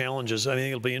kinds of challenges. I think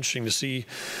it'll be interesting to see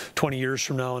 20 years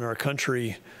from now in our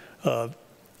country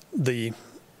the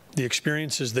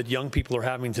experiences that young people are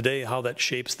having today, how that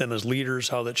shapes them as leaders,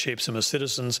 how that shapes them as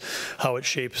citizens, how it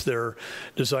shapes their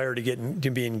desire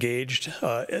to be engaged.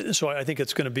 So I think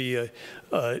it's going to be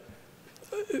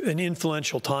an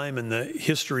influential time in the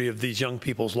history of these young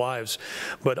people's lives.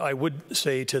 But I would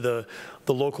say to the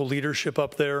local leadership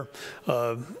up there,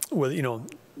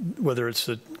 whether it's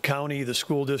the county, the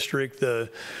school district, the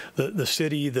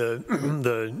city,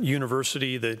 the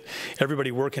university,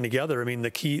 everybody working together. I mean, the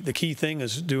key thing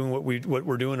is doing what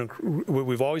we're doing, what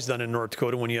we've always done in North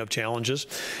Dakota when you have challenges.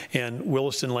 And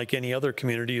Williston, like any other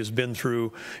community,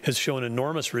 has shown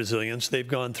enormous resilience. They've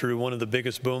gone through one of the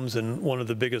biggest booms and one of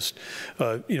the biggest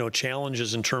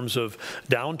challenges in terms of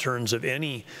downturns of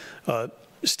any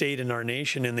state in our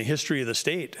nation, in the history of the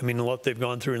state. I mean, what they've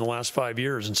gone through in the last 5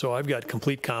 years. And so I've got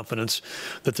complete confidence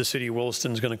that the city of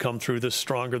Williston is going to come through this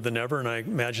stronger than ever, and I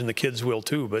imagine the kids will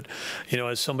too. But,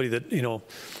 as somebody that,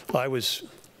 I was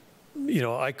you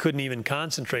know, I couldn't even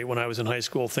concentrate when I was in high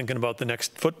school thinking about the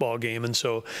next football game. And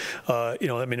so, you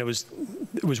know, I mean, it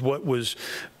was what was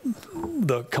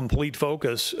the complete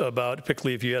focus about,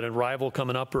 particularly if you had a rival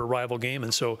coming up or a rival game.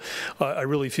 And so I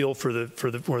really feel for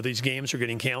where these games are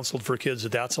getting canceled for kids,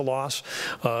 that's a loss.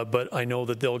 But I know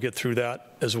that they'll get through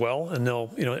that as well. And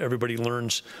they'll, you know, everybody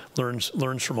learns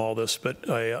from all this. But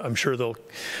I'm sure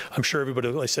everybody,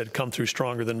 like I said, come through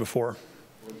stronger than before.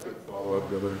 Follow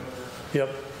up, Governor.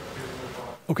 Yep.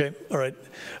 Okay, all right.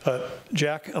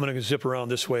 Jack, I'm going to zip around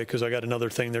this way because I got another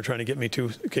thing they're trying to get me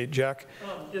to. Okay, Jack?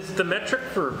 Is the metric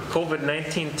for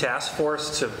COVID-19 task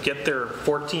force to get their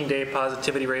 14-day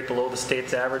positivity rate below the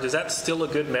state's average, is that still a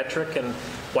good metric? And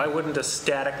why wouldn't a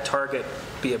static target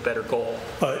be a better goal?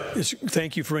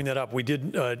 Thank you for bringing that up. We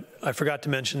did, I forgot to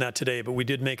mention that today, but we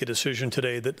did make a decision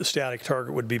today that the static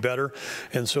target would be better.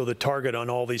 And so the target on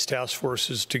all these task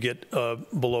forces to get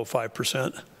below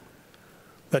 5%.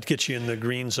 That gets you in the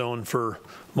green zone for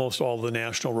most all the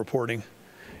national reporting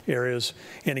areas.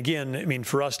 And again, I mean,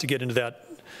 for us to get into that,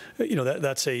 you know,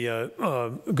 that's a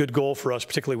good goal for us,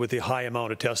 particularly with the high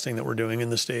amount of testing that we're doing in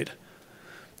the state.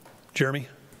 Jeremy?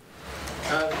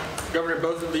 Governor,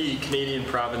 both of the Canadian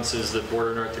provinces that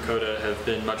border North Dakota have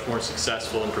been much more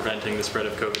successful in preventing the spread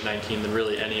of COVID-19 than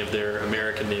really any of their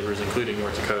American neighbors, including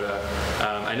North Dakota.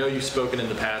 I know you've spoken in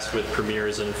the past with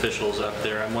premiers and officials up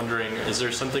there. I'm wondering, is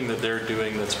there something that they're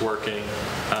doing that's working?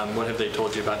 What have they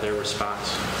told you about their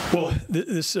response? Well,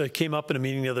 this came up in a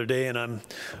meeting the other day, and I'm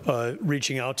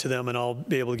reaching out to them, and I'll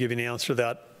be able to give you an answer to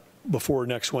that before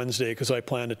next Wednesday, because I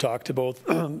plan to talk to both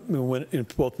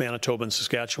Manitoba and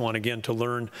Saskatchewan again to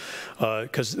learn,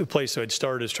 because the place I'd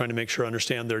start is trying to make sure I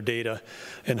understand their data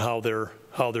and how they're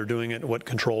doing it, and what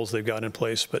controls they've got in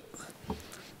place. But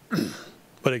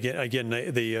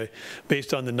again,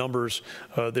 based on the numbers,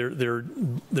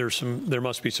 there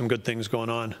must be some good things going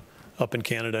on up in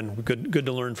Canada, and good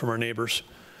to learn from our neighbors.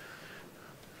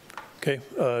 Okay.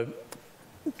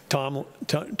 Tom,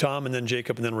 and then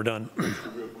Jacob, and then we're done.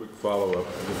 Real quick follow-up.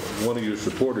 One of your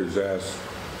supporters asked,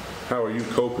 how are you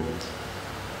coping?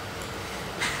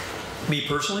 Me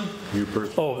personally? You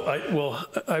personally? Oh,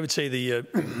 I would say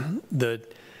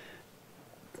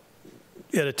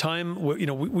at a time, you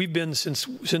know, we've been since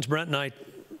Brent and I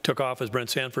took office,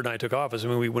 Brent Sanford and I took office. I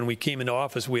mean, when we came into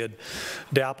office, we had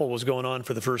DAPL was going on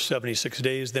for the first 76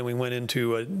 days. Then we went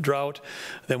into a drought.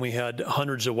 Then we had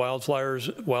hundreds of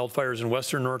wildfires in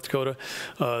western North Dakota.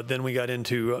 Then we got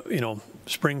into, you know,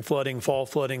 spring flooding, fall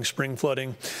flooding, spring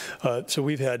flooding. So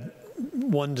we've had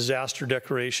one disaster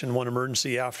declaration, one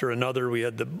emergency after another. We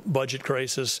had the budget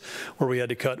crisis where we had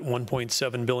to cut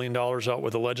 $1.7 billion out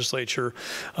with the legislature.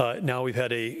 Now we've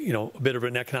had a bit of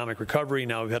an economic recovery.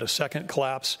 Now we've had a second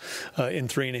collapse in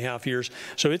 3.5 years.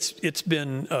 So it's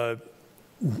been,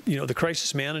 you know, the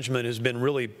crisis management has been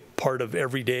really part of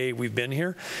every day we've been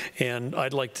here. And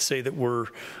I'd like to say that we're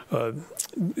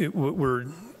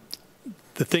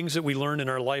the things that we learned in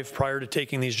our life prior to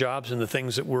taking these jobs and the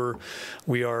things that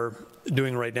we are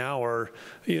doing right now are,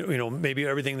 you know, maybe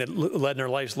everything that led in our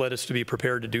lives led us to be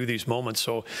prepared to do these moments.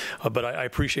 So, but I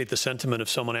appreciate the sentiment of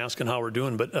someone asking how we're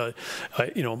doing. But,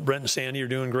 you know, Brent and Sandy are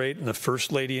doing great. And the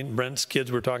First Lady and Brent's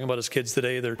kids, we're talking about his kids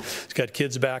today. He's got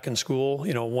kids back in school,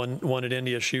 you know, one at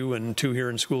India Shoe and 2 here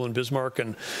in school in Bismarck.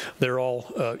 And they're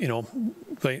all, you know,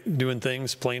 doing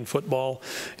things, playing football,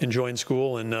 enjoying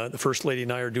school. And the First Lady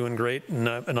and I are doing great.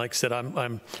 And like I said,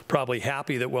 I'm probably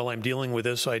happy that while I'm dealing with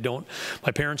this,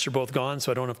 my parents are both gone,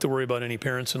 so I don't have to worry about any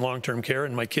parents in long-term care,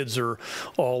 and my kids are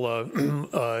all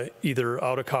either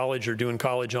out of college or doing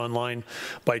college online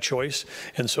by choice,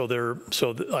 and so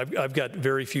I've got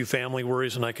very few family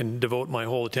worries, and I can devote my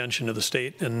whole attention to the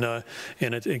state, and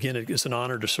again, it's an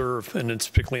honor to serve, and it's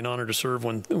particularly an honor to serve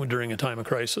during a time of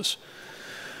crisis.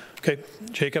 Okay,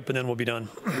 Jacob, and then we'll be done.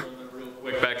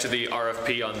 Quick, back to the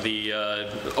RFP on the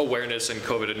awareness and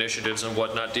COVID initiatives and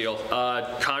whatnot deal.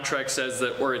 Contract says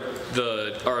that, or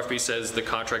the RFP says the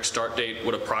contract start date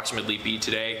would approximately be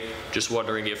today. Just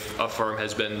wondering if a firm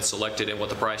has been selected and what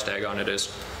the price tag on it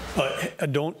is.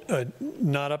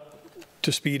 Not up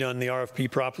to speed on the RFP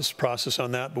process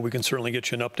on that, but we can certainly get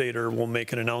you an update, or we'll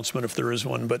make an announcement if there is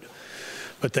one. But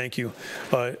thank you.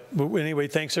 But anyway,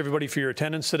 thanks everybody for your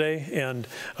attendance today. And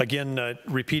again,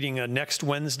 repeating next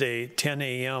Wednesday, 10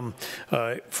 a.m.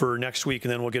 For next week,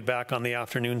 and then we'll get back on the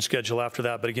afternoon schedule after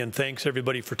that. But again, thanks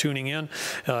everybody for tuning in,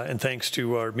 and thanks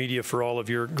to our media for all of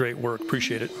your great work.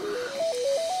 Appreciate it.